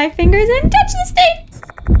extend my fingers and touch the stain.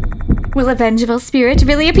 Will a vengeful spirit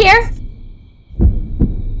really appear?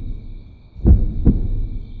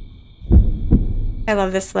 I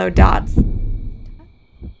love the slow dots.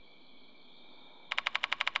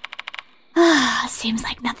 Ah, seems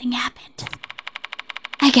like nothing happened.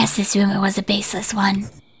 I guess this rumor was a baseless one.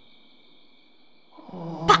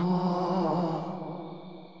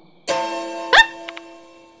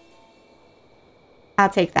 I'll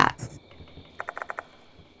take that.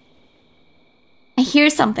 I hear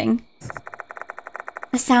something.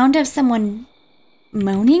 The sound of someone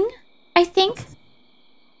moaning, I think.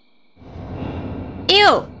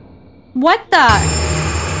 Ew! What the?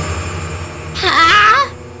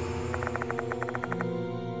 Ah!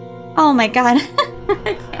 Oh my god.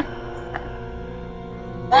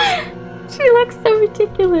 She looks so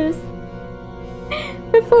ridiculous.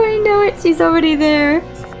 Before I know it, she's already there.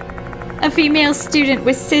 A female student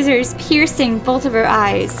with scissors piercing both of her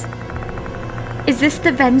eyes. Is this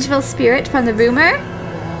the vengeful spirit from the rumor?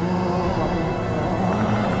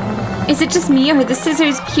 Is it just me, or are the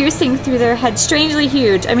scissors piercing through their head strangely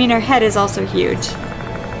huge? I mean, her head is also huge.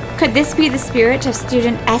 Could this be the spirit of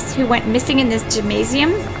student S who went missing in this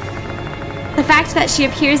gymnasium? The fact that she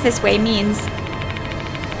appears this way means...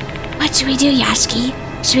 What should we do, Yashiki?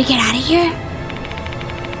 Should we get out of here?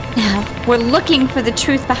 No, we're looking for the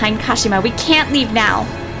truth behind Kashima. We can't leave now.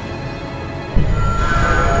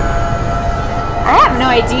 I have no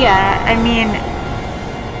idea. I mean...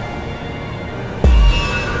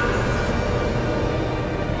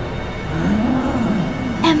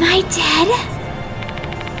 Am I dead?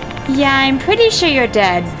 Yeah, I'm pretty sure you're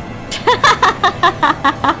dead.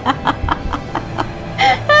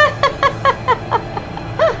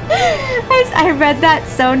 I read that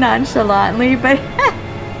so nonchalantly, but...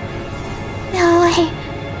 No way.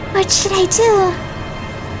 What should I do?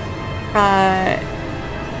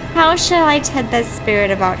 How shall I tell the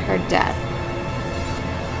spirit about her death?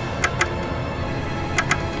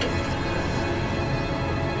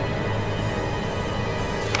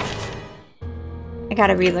 I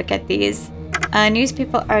gotta relook at these.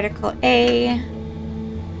 Newspaper article A.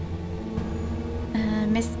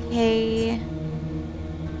 Miss K.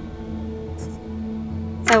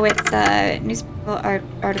 So it's newspaper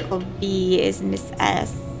article B is Miss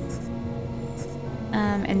S.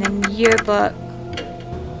 And then yearbook.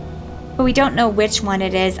 But we don't know which one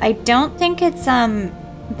it is. I don't think it's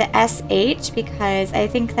the SH, because I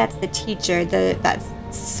think that's the teacher. That's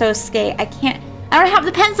Sosuke. I don't have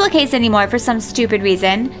the pencil case anymore for some stupid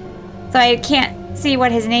reason. So I can't see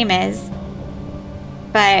what his name is.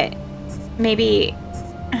 But maybe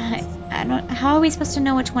I don't, how are we supposed to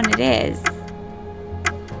know which one it is?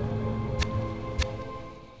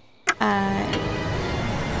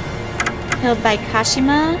 Killed by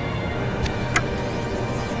Kashima.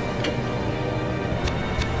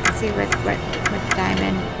 Let's see with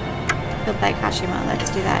Diamond. Killed by Kashima. Let's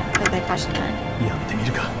do that. Killed by Kashima.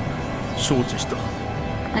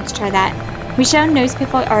 Let's try that. We show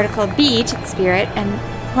newspaper article B to the spirit and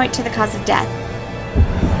point to the cause of death.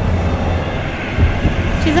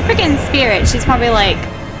 She's a freaking spirit. She's probably like,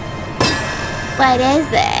 what is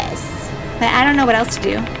this? but I don't know what else to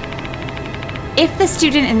do. If the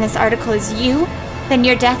student in this article is you, then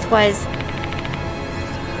your death was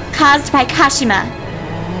caused by Kashima.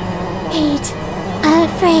 Hate. I'm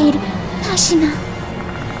afraid. Kashima.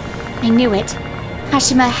 I knew it.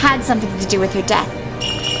 Kashima had something to do with her death.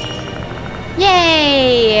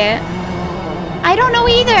 Yay! I don't know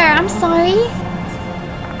either. I'm sorry.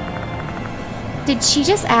 Did she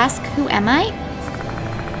just ask, who am I?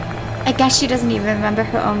 I guess she doesn't even remember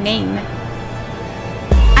her own name.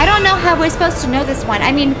 I don't know how we're supposed to know this one.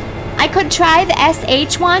 I mean, I could try the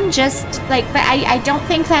SH one, just like, but I don't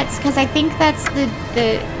think that's, because I think that's the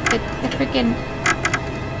freaking...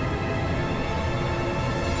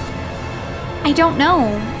 I don't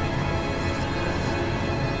know.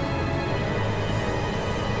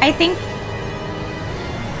 I think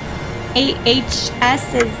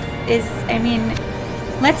HS is I mean,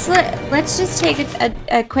 let's just take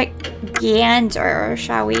a quick gander,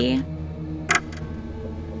 shall we?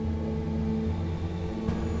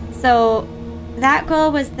 So that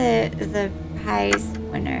girl was the prize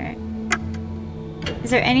winner.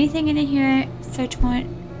 Is there anything in here? Search warrant.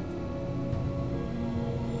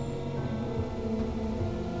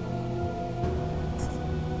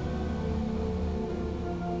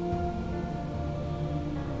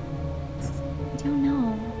 I don't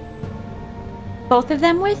know. Both of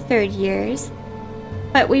them were third years,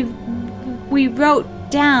 but we wrote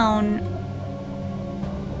down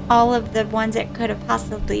all of the ones it could have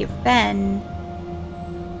possibly have been.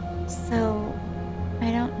 So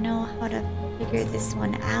figure this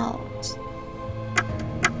one out.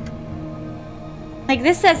 Like,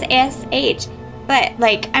 this says SH, but,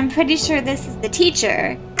 like, I'm pretty sure this is the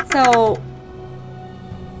teacher. So,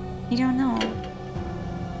 I don't know.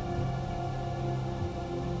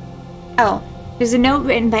 Oh, there's a note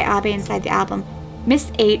written by Abe inside the album.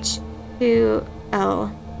 Miss H, who...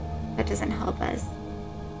 Oh, that doesn't help us.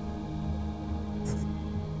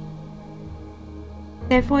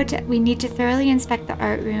 Therefore, we need to thoroughly inspect the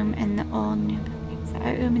art room and the old new buildings. The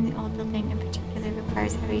art room in the old building in particular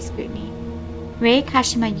requires heavy scrutiny. Rei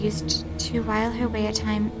Kashima used to while her away at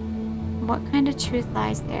time. What kind of truth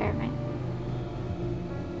lies there, right?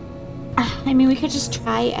 I mean, we could just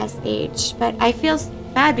try SH, but I feel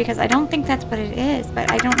bad because I don't think that's what it is,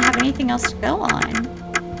 but I don't have anything else to go on.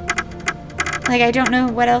 Like, I don't know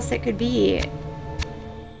what else it could be.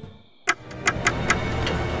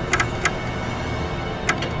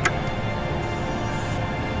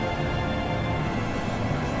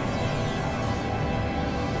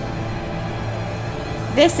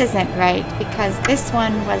 This isn't right because this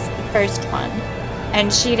one was the first one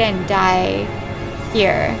and she didn't die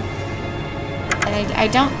here. And I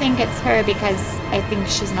don't think it's her because I think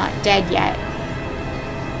she's not dead yet.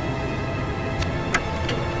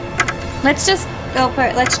 Let's just go for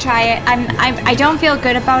it. Let's try it. I don't feel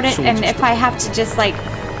good about it, and if I have to just like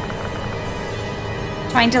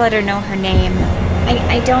trying to let her know her name.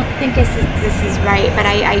 I don't think this is right, but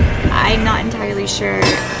I'm not entirely sure.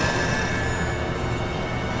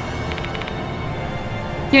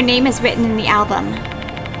 Your name is written in the album.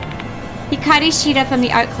 Hikari Shida from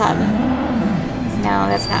the art club. No,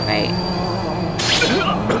 that's not right.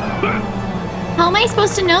 How am I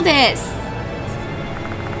supposed to know this?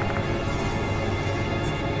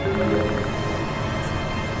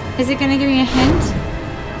 Is it gonna give me a hint?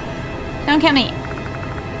 Don't kill me.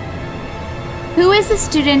 Who is the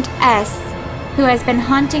student S who has been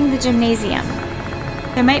haunting the gymnasium?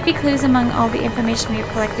 There might be clues among all the information we have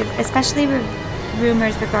collected, especially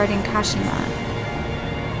rumors regarding Kashima.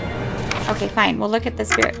 Okay, fine. We'll look at the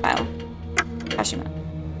spirit file. Kashima.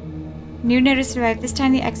 New notice arrived. This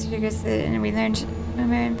time the X figures and we learned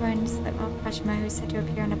rumor and born slip off Kashima, who is said to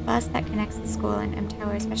appear on a bus that connects the school and M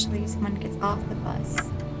Tower, especially if someone gets off the bus.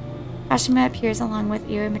 Kashima appears along with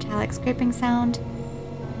eerie metallic scraping sound.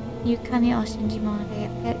 Yukami o Shinjimo de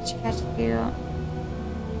Chikachiku.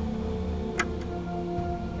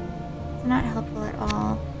 It's not helpful at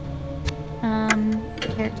all.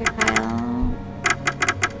 Character file.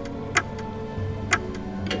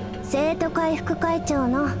 生徒会副会長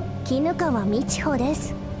の絹川美智穂で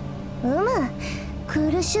す。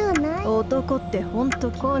苦しゅうない。男って本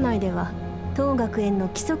当。校内では当学園の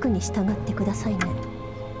規則に従ってくださいね。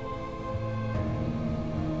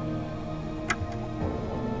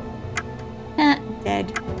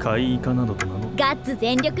Dead. 会議などと名乗る。ガッツ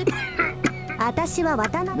全力。私は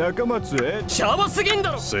渡辺。中松へ。シャバすぎん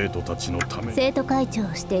だろ。生徒たちのため。生徒会長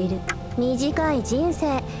をしている。短い人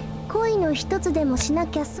生、恋の一つでもしな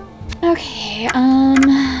きゃそう。Okay,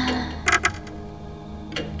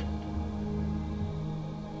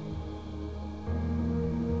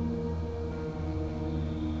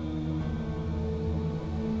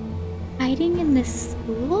 hiding in this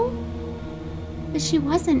school? But she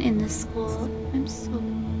wasn't in the school. I'm so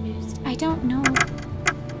confused. I don't know.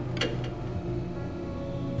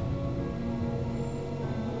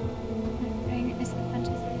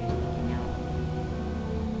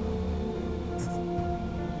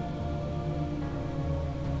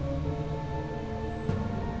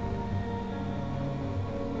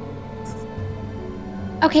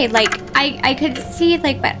 Okay, like, I could see,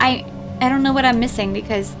 like, but I don't know what I'm missing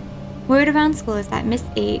because word around school is that Miss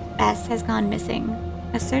 8S has gone missing.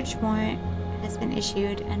 A search warrant has been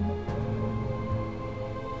issued and...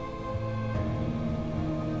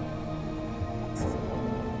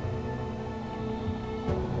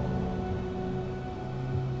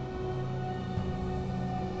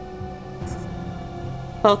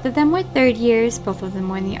 Both of them were third years, both of them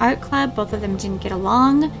were in the art club, both of them didn't get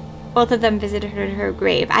along. Both of them visited her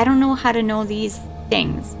grave. I don't know how to know these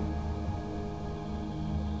things.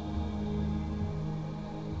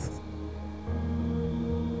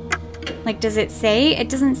 Like, does it say? It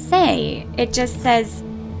doesn't say. It just says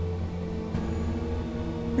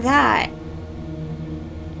that.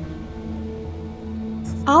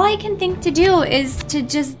 All I can think to do is to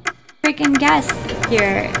just freaking guess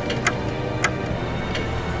here.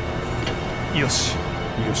 Yoshi.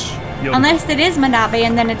 Yoshi. Unless it is Manabe,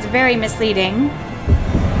 and then it's very misleading.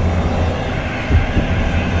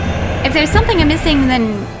 If there's something I'm missing,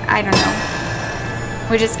 then I don't know.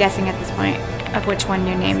 We're just guessing at this point of which one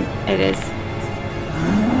your name it is.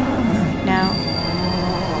 No.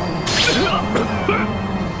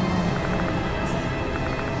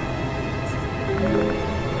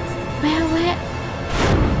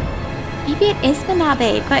 it is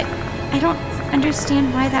Manabe, but I don't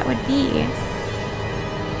understand why that would be.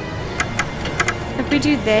 If we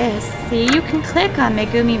do this, see, you can click on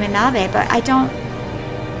Megumi Manabe, but I don't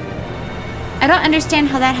understand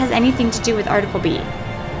how that has anything to do with Article B.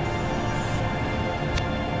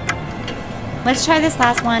 Let's try this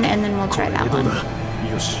last one, and then we'll try that one.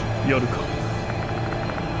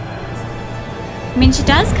 I mean, she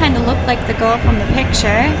does kind of look like the girl from the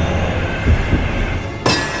picture.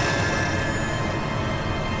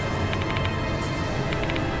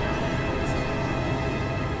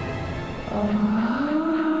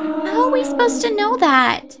 How are we supposed to know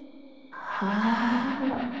that?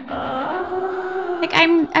 Like,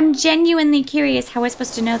 I'm genuinely curious how we're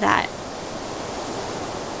supposed to know that.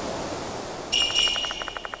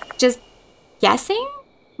 Just guessing?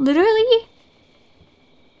 Literally?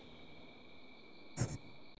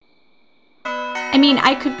 I mean,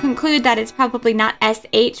 I could conclude that it's probably not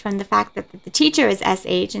SH from the fact that the teacher is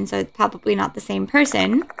SH, and so it's probably not the same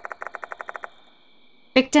person.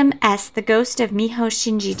 Victim S, the ghost of Miho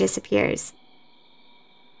Shinji disappears.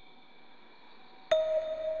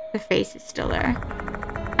 The face is still there.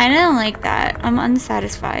 I don't like that. I'm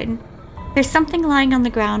unsatisfied. There's something lying on the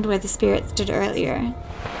ground where the spirit stood earlier.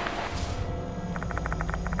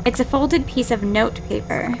 It's a folded piece of note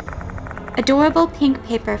paper. Adorable pink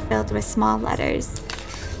paper filled with small letters.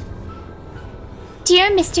 Dear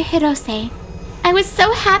Mr. Hirose, I was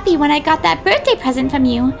so happy when I got that birthday present from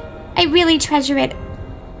you. I really treasure it.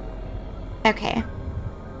 Okay.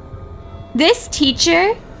 This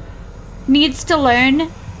teacher needs to learn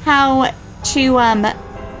how to,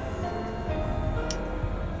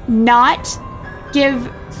 not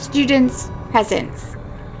give students presents.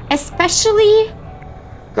 Especially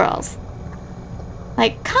girls.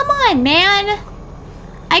 Like, come on, man!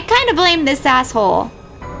 I kind of blame this asshole.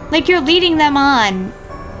 Like, you're leading them on.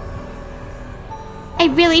 I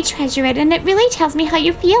really treasure it, and it really tells me how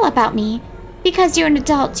you feel about me. Because you're an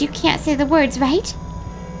adult, you can't say the words, right?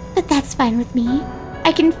 But that's fine with me.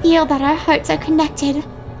 I can feel that our hearts are connected.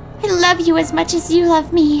 I love you as much as you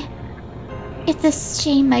love me. It's a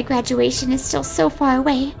shame my graduation is still so far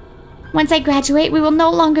away. Once I graduate, we will no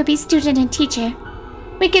longer be student and teacher.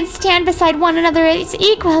 We can stand beside one another as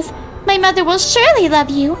equals. My mother will surely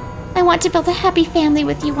love you. I want to build a happy family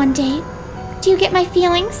with you one day. Do you get my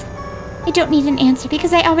feelings? I don't need an answer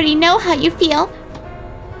because I already know how you feel.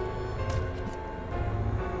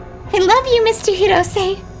 I love you, Mr.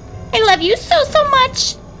 Hirose. I love you so, so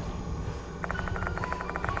much.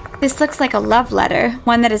 This looks like a love letter,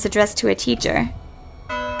 one that is addressed to a teacher.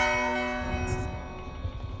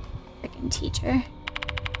 Frickin' teacher.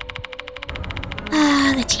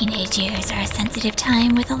 The teenage years are a sensitive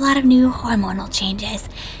time with a lot of new hormonal changes.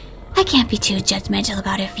 I can't be too judgmental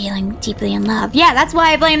about her feeling deeply in love. Yeah, that's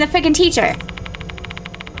why I blame the frickin' teacher.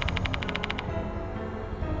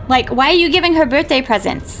 Like, why are you giving her birthday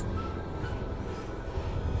presents?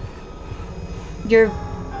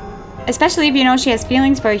 Especially if you know she has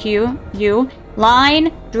feelings for you.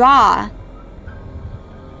 Line, draw.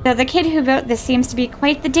 Though the kid who wrote this seems to be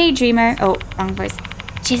quite the daydreamer. Oh, wrong voice.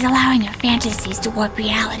 She's allowing her fantasies to warp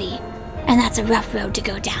reality, and that's a rough road to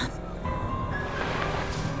go down.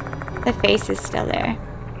 The face is still there.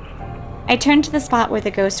 I turned to the spot where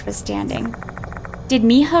the ghost was standing. Did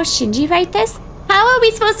Miho Shinji write this? How are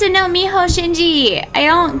we supposed to know Miho Shinji? I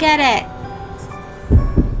don't get it.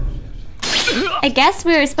 I guess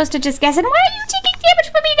we were supposed to just guess, and why are you taking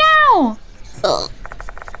damage from me now? Ugh.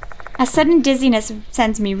 A sudden dizziness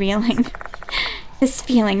sends me reeling. This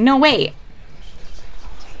feeling, no wait.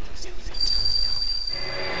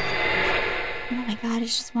 Oh my god,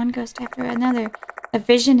 it's just one ghost after another. A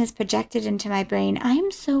vision is projected into my brain. I am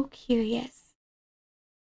so curious.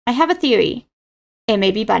 I have a theory. It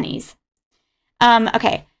may be bunnies.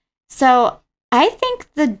 Okay. So, I think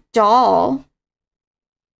the doll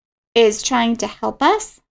is trying to help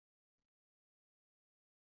us.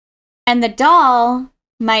 And the doll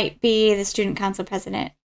might be the student council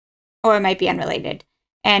president. Or it might be unrelated.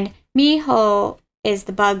 And Miho is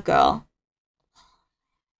the bug girl.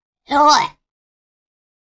 That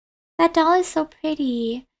doll is so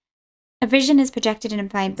pretty. A vision is projected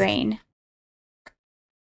into my brain.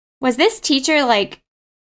 Was this teacher, like,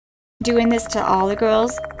 doing this to all the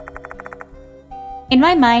girls? In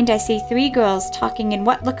my mind, I see 3 girls talking in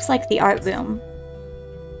what looks like the art room.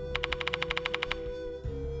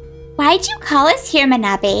 Why'd you call us here,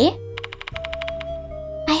 Manabe?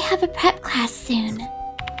 I have a prep class soon.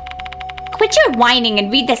 Quit your whining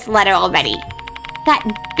and read this letter already. That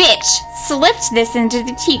bitch slipped this into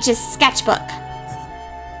the teacher's sketchbook.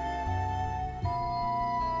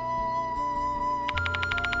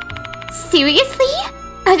 Seriously?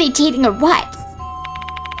 Are they dating or what?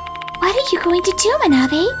 What are you going to do,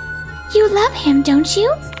 Manabe? You love him, don't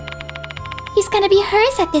you? He's gonna be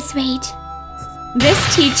hers at this rate.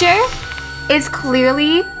 This teacher is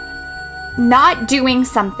clearly not doing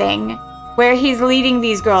something where he's leading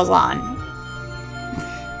these girls on.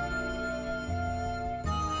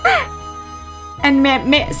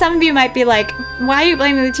 And some of you might be like, why are you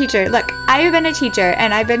blaming the teacher? Look, I've been a teacher,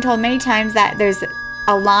 and I've been told many times that there's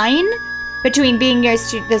a line between being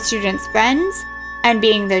the student's friends and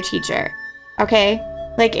being their teacher. Okay?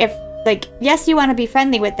 Like, yes, you want to be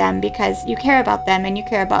friendly with them because you care about them and you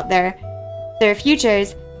care about their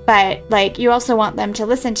futures, but, like, you also want them to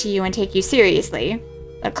listen to you and take you seriously.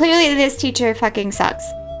 But clearly this teacher fucking sucks.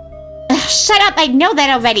 Ugh, shut up, I know that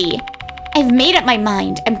already. I've made up my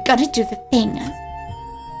mind. I'm gonna do the thing.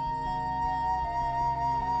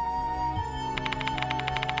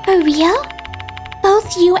 For real?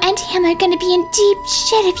 Both you and him are gonna be in deep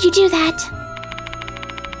shit if you do that.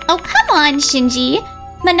 Oh, come on, Shinji.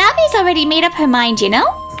 Manabe's already made up her mind, you know?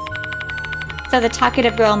 So the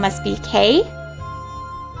talkative girl must be Kay?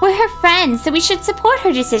 We're her friends, so we should support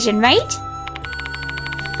her decision, right?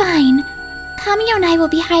 Fine. Kamiyo and I will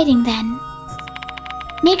be hiding then.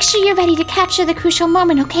 Make sure you're ready to capture the crucial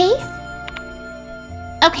moment, okay?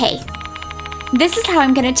 Okay. This is how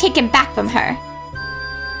I'm gonna take him back from her.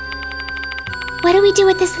 What do we do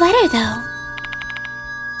with this letter, though?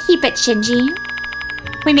 Keep it, Shinji.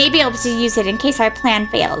 We may be able to use it in case our plan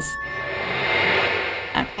fails.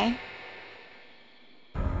 Okay.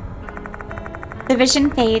 The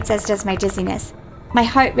vision fades, as does my dizziness. My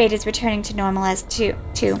heart rate is returning to normal as too.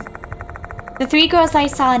 The three girls I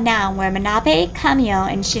saw now were Manabe, Kamiyo,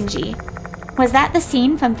 and Shinji. Was that the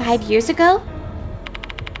scene from 5 years ago?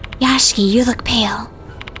 Yashiki, you look pale.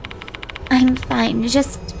 I'm fine,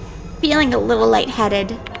 just feeling a little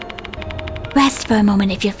lightheaded. Rest for a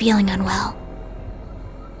moment if you're feeling unwell.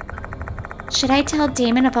 Should I tell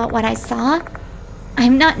Damon about what I saw?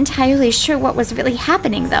 I'm not entirely sure what was really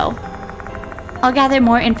happening, though. I'll gather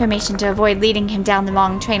more information to avoid leading him down the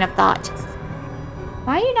wrong train of thought.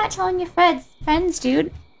 Why are you not telling your friends,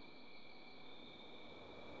 dude?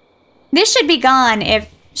 This should be gone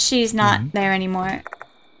if she's not there anymore.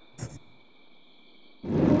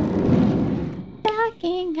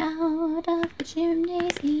 Backing out of the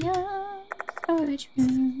gymnasium storage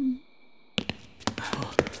room.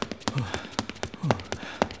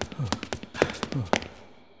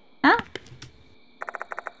 Huh?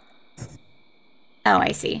 Oh,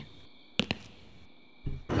 I see.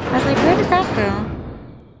 I was like, where did that go?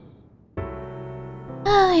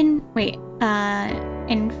 Oh, and wait,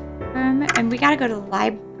 and we gotta go to the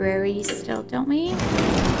library still, don't we?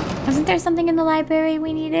 Wasn't there something in the library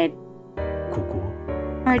we needed?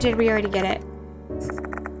 Or did we already get it?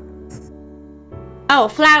 Oh,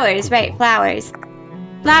 flowers, right, flowers.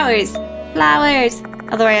 Flowers.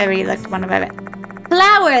 Although I already looked one of it.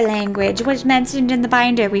 Flower language was mentioned in the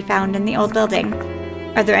binder we found in the old building.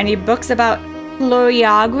 Are there any books about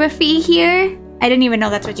florography here? I didn't even know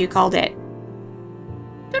that's what you called it.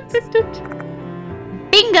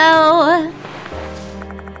 Bingo!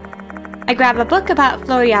 I grab a book about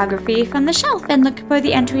florography from the shelf and look for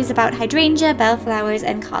the entries about hydrangea, bellflowers,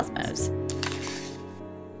 and cosmos.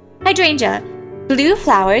 Hydrangea. Blue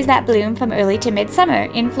flowers that bloom from early to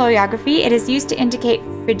midsummer. In florography, it is used to indicate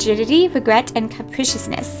frigidity, regret, and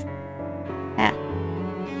capriciousness.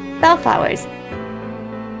 Bellflowers.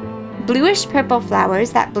 Bluish-purple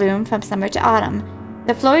flowers that bloom from summer to autumn.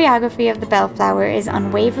 The florography of the bellflower is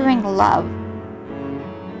unwavering love.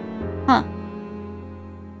 Huh.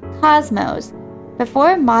 Cosmos.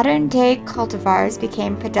 Before modern-day cultivars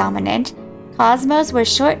became predominant, cosmos were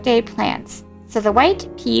short-day plants, so the white,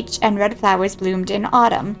 peach, and red flowers bloomed in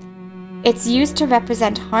autumn. It's used to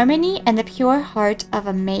represent harmony and the pure heart of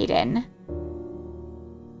a maiden.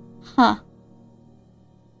 Huh.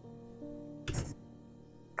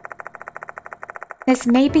 This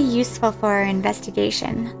may be useful for our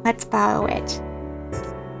investigation. Let's borrow it.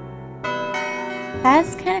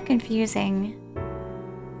 That's kind of confusing.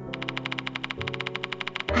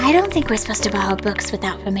 I don't think we're supposed to borrow books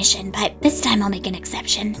without permission, but this time I'll make an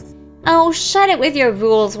exception. Oh, shut it with your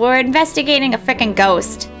rules. We're investigating a frickin'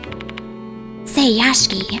 ghost. Say,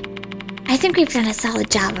 Yashiki, I think we've done a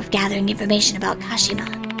solid job of gathering information about Kashima.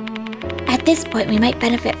 At this point, we might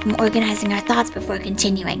benefit from organizing our thoughts before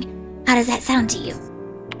continuing. How does that sound to you?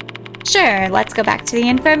 Sure, let's go back to the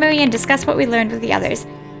infirmary and discuss what we learned with the others.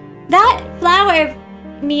 That flower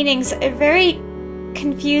meanings are very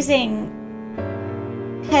confusing.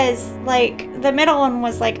 Because, like, the middle one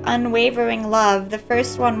was, like, unwavering love. The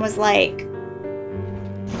first one was, like,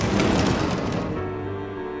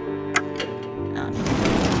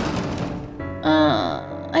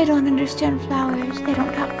 I don't understand flowers. They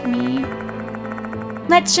don't talk to me.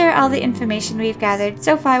 Let's share all the information we've gathered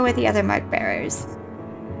so far with the other mark bearers.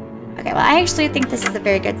 Okay, well, I actually think this is a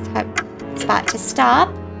very good spot to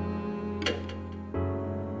stop.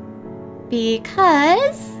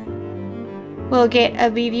 Because we'll get a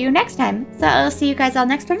review next time. So I'll see you guys all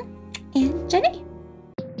next time. And Jenny.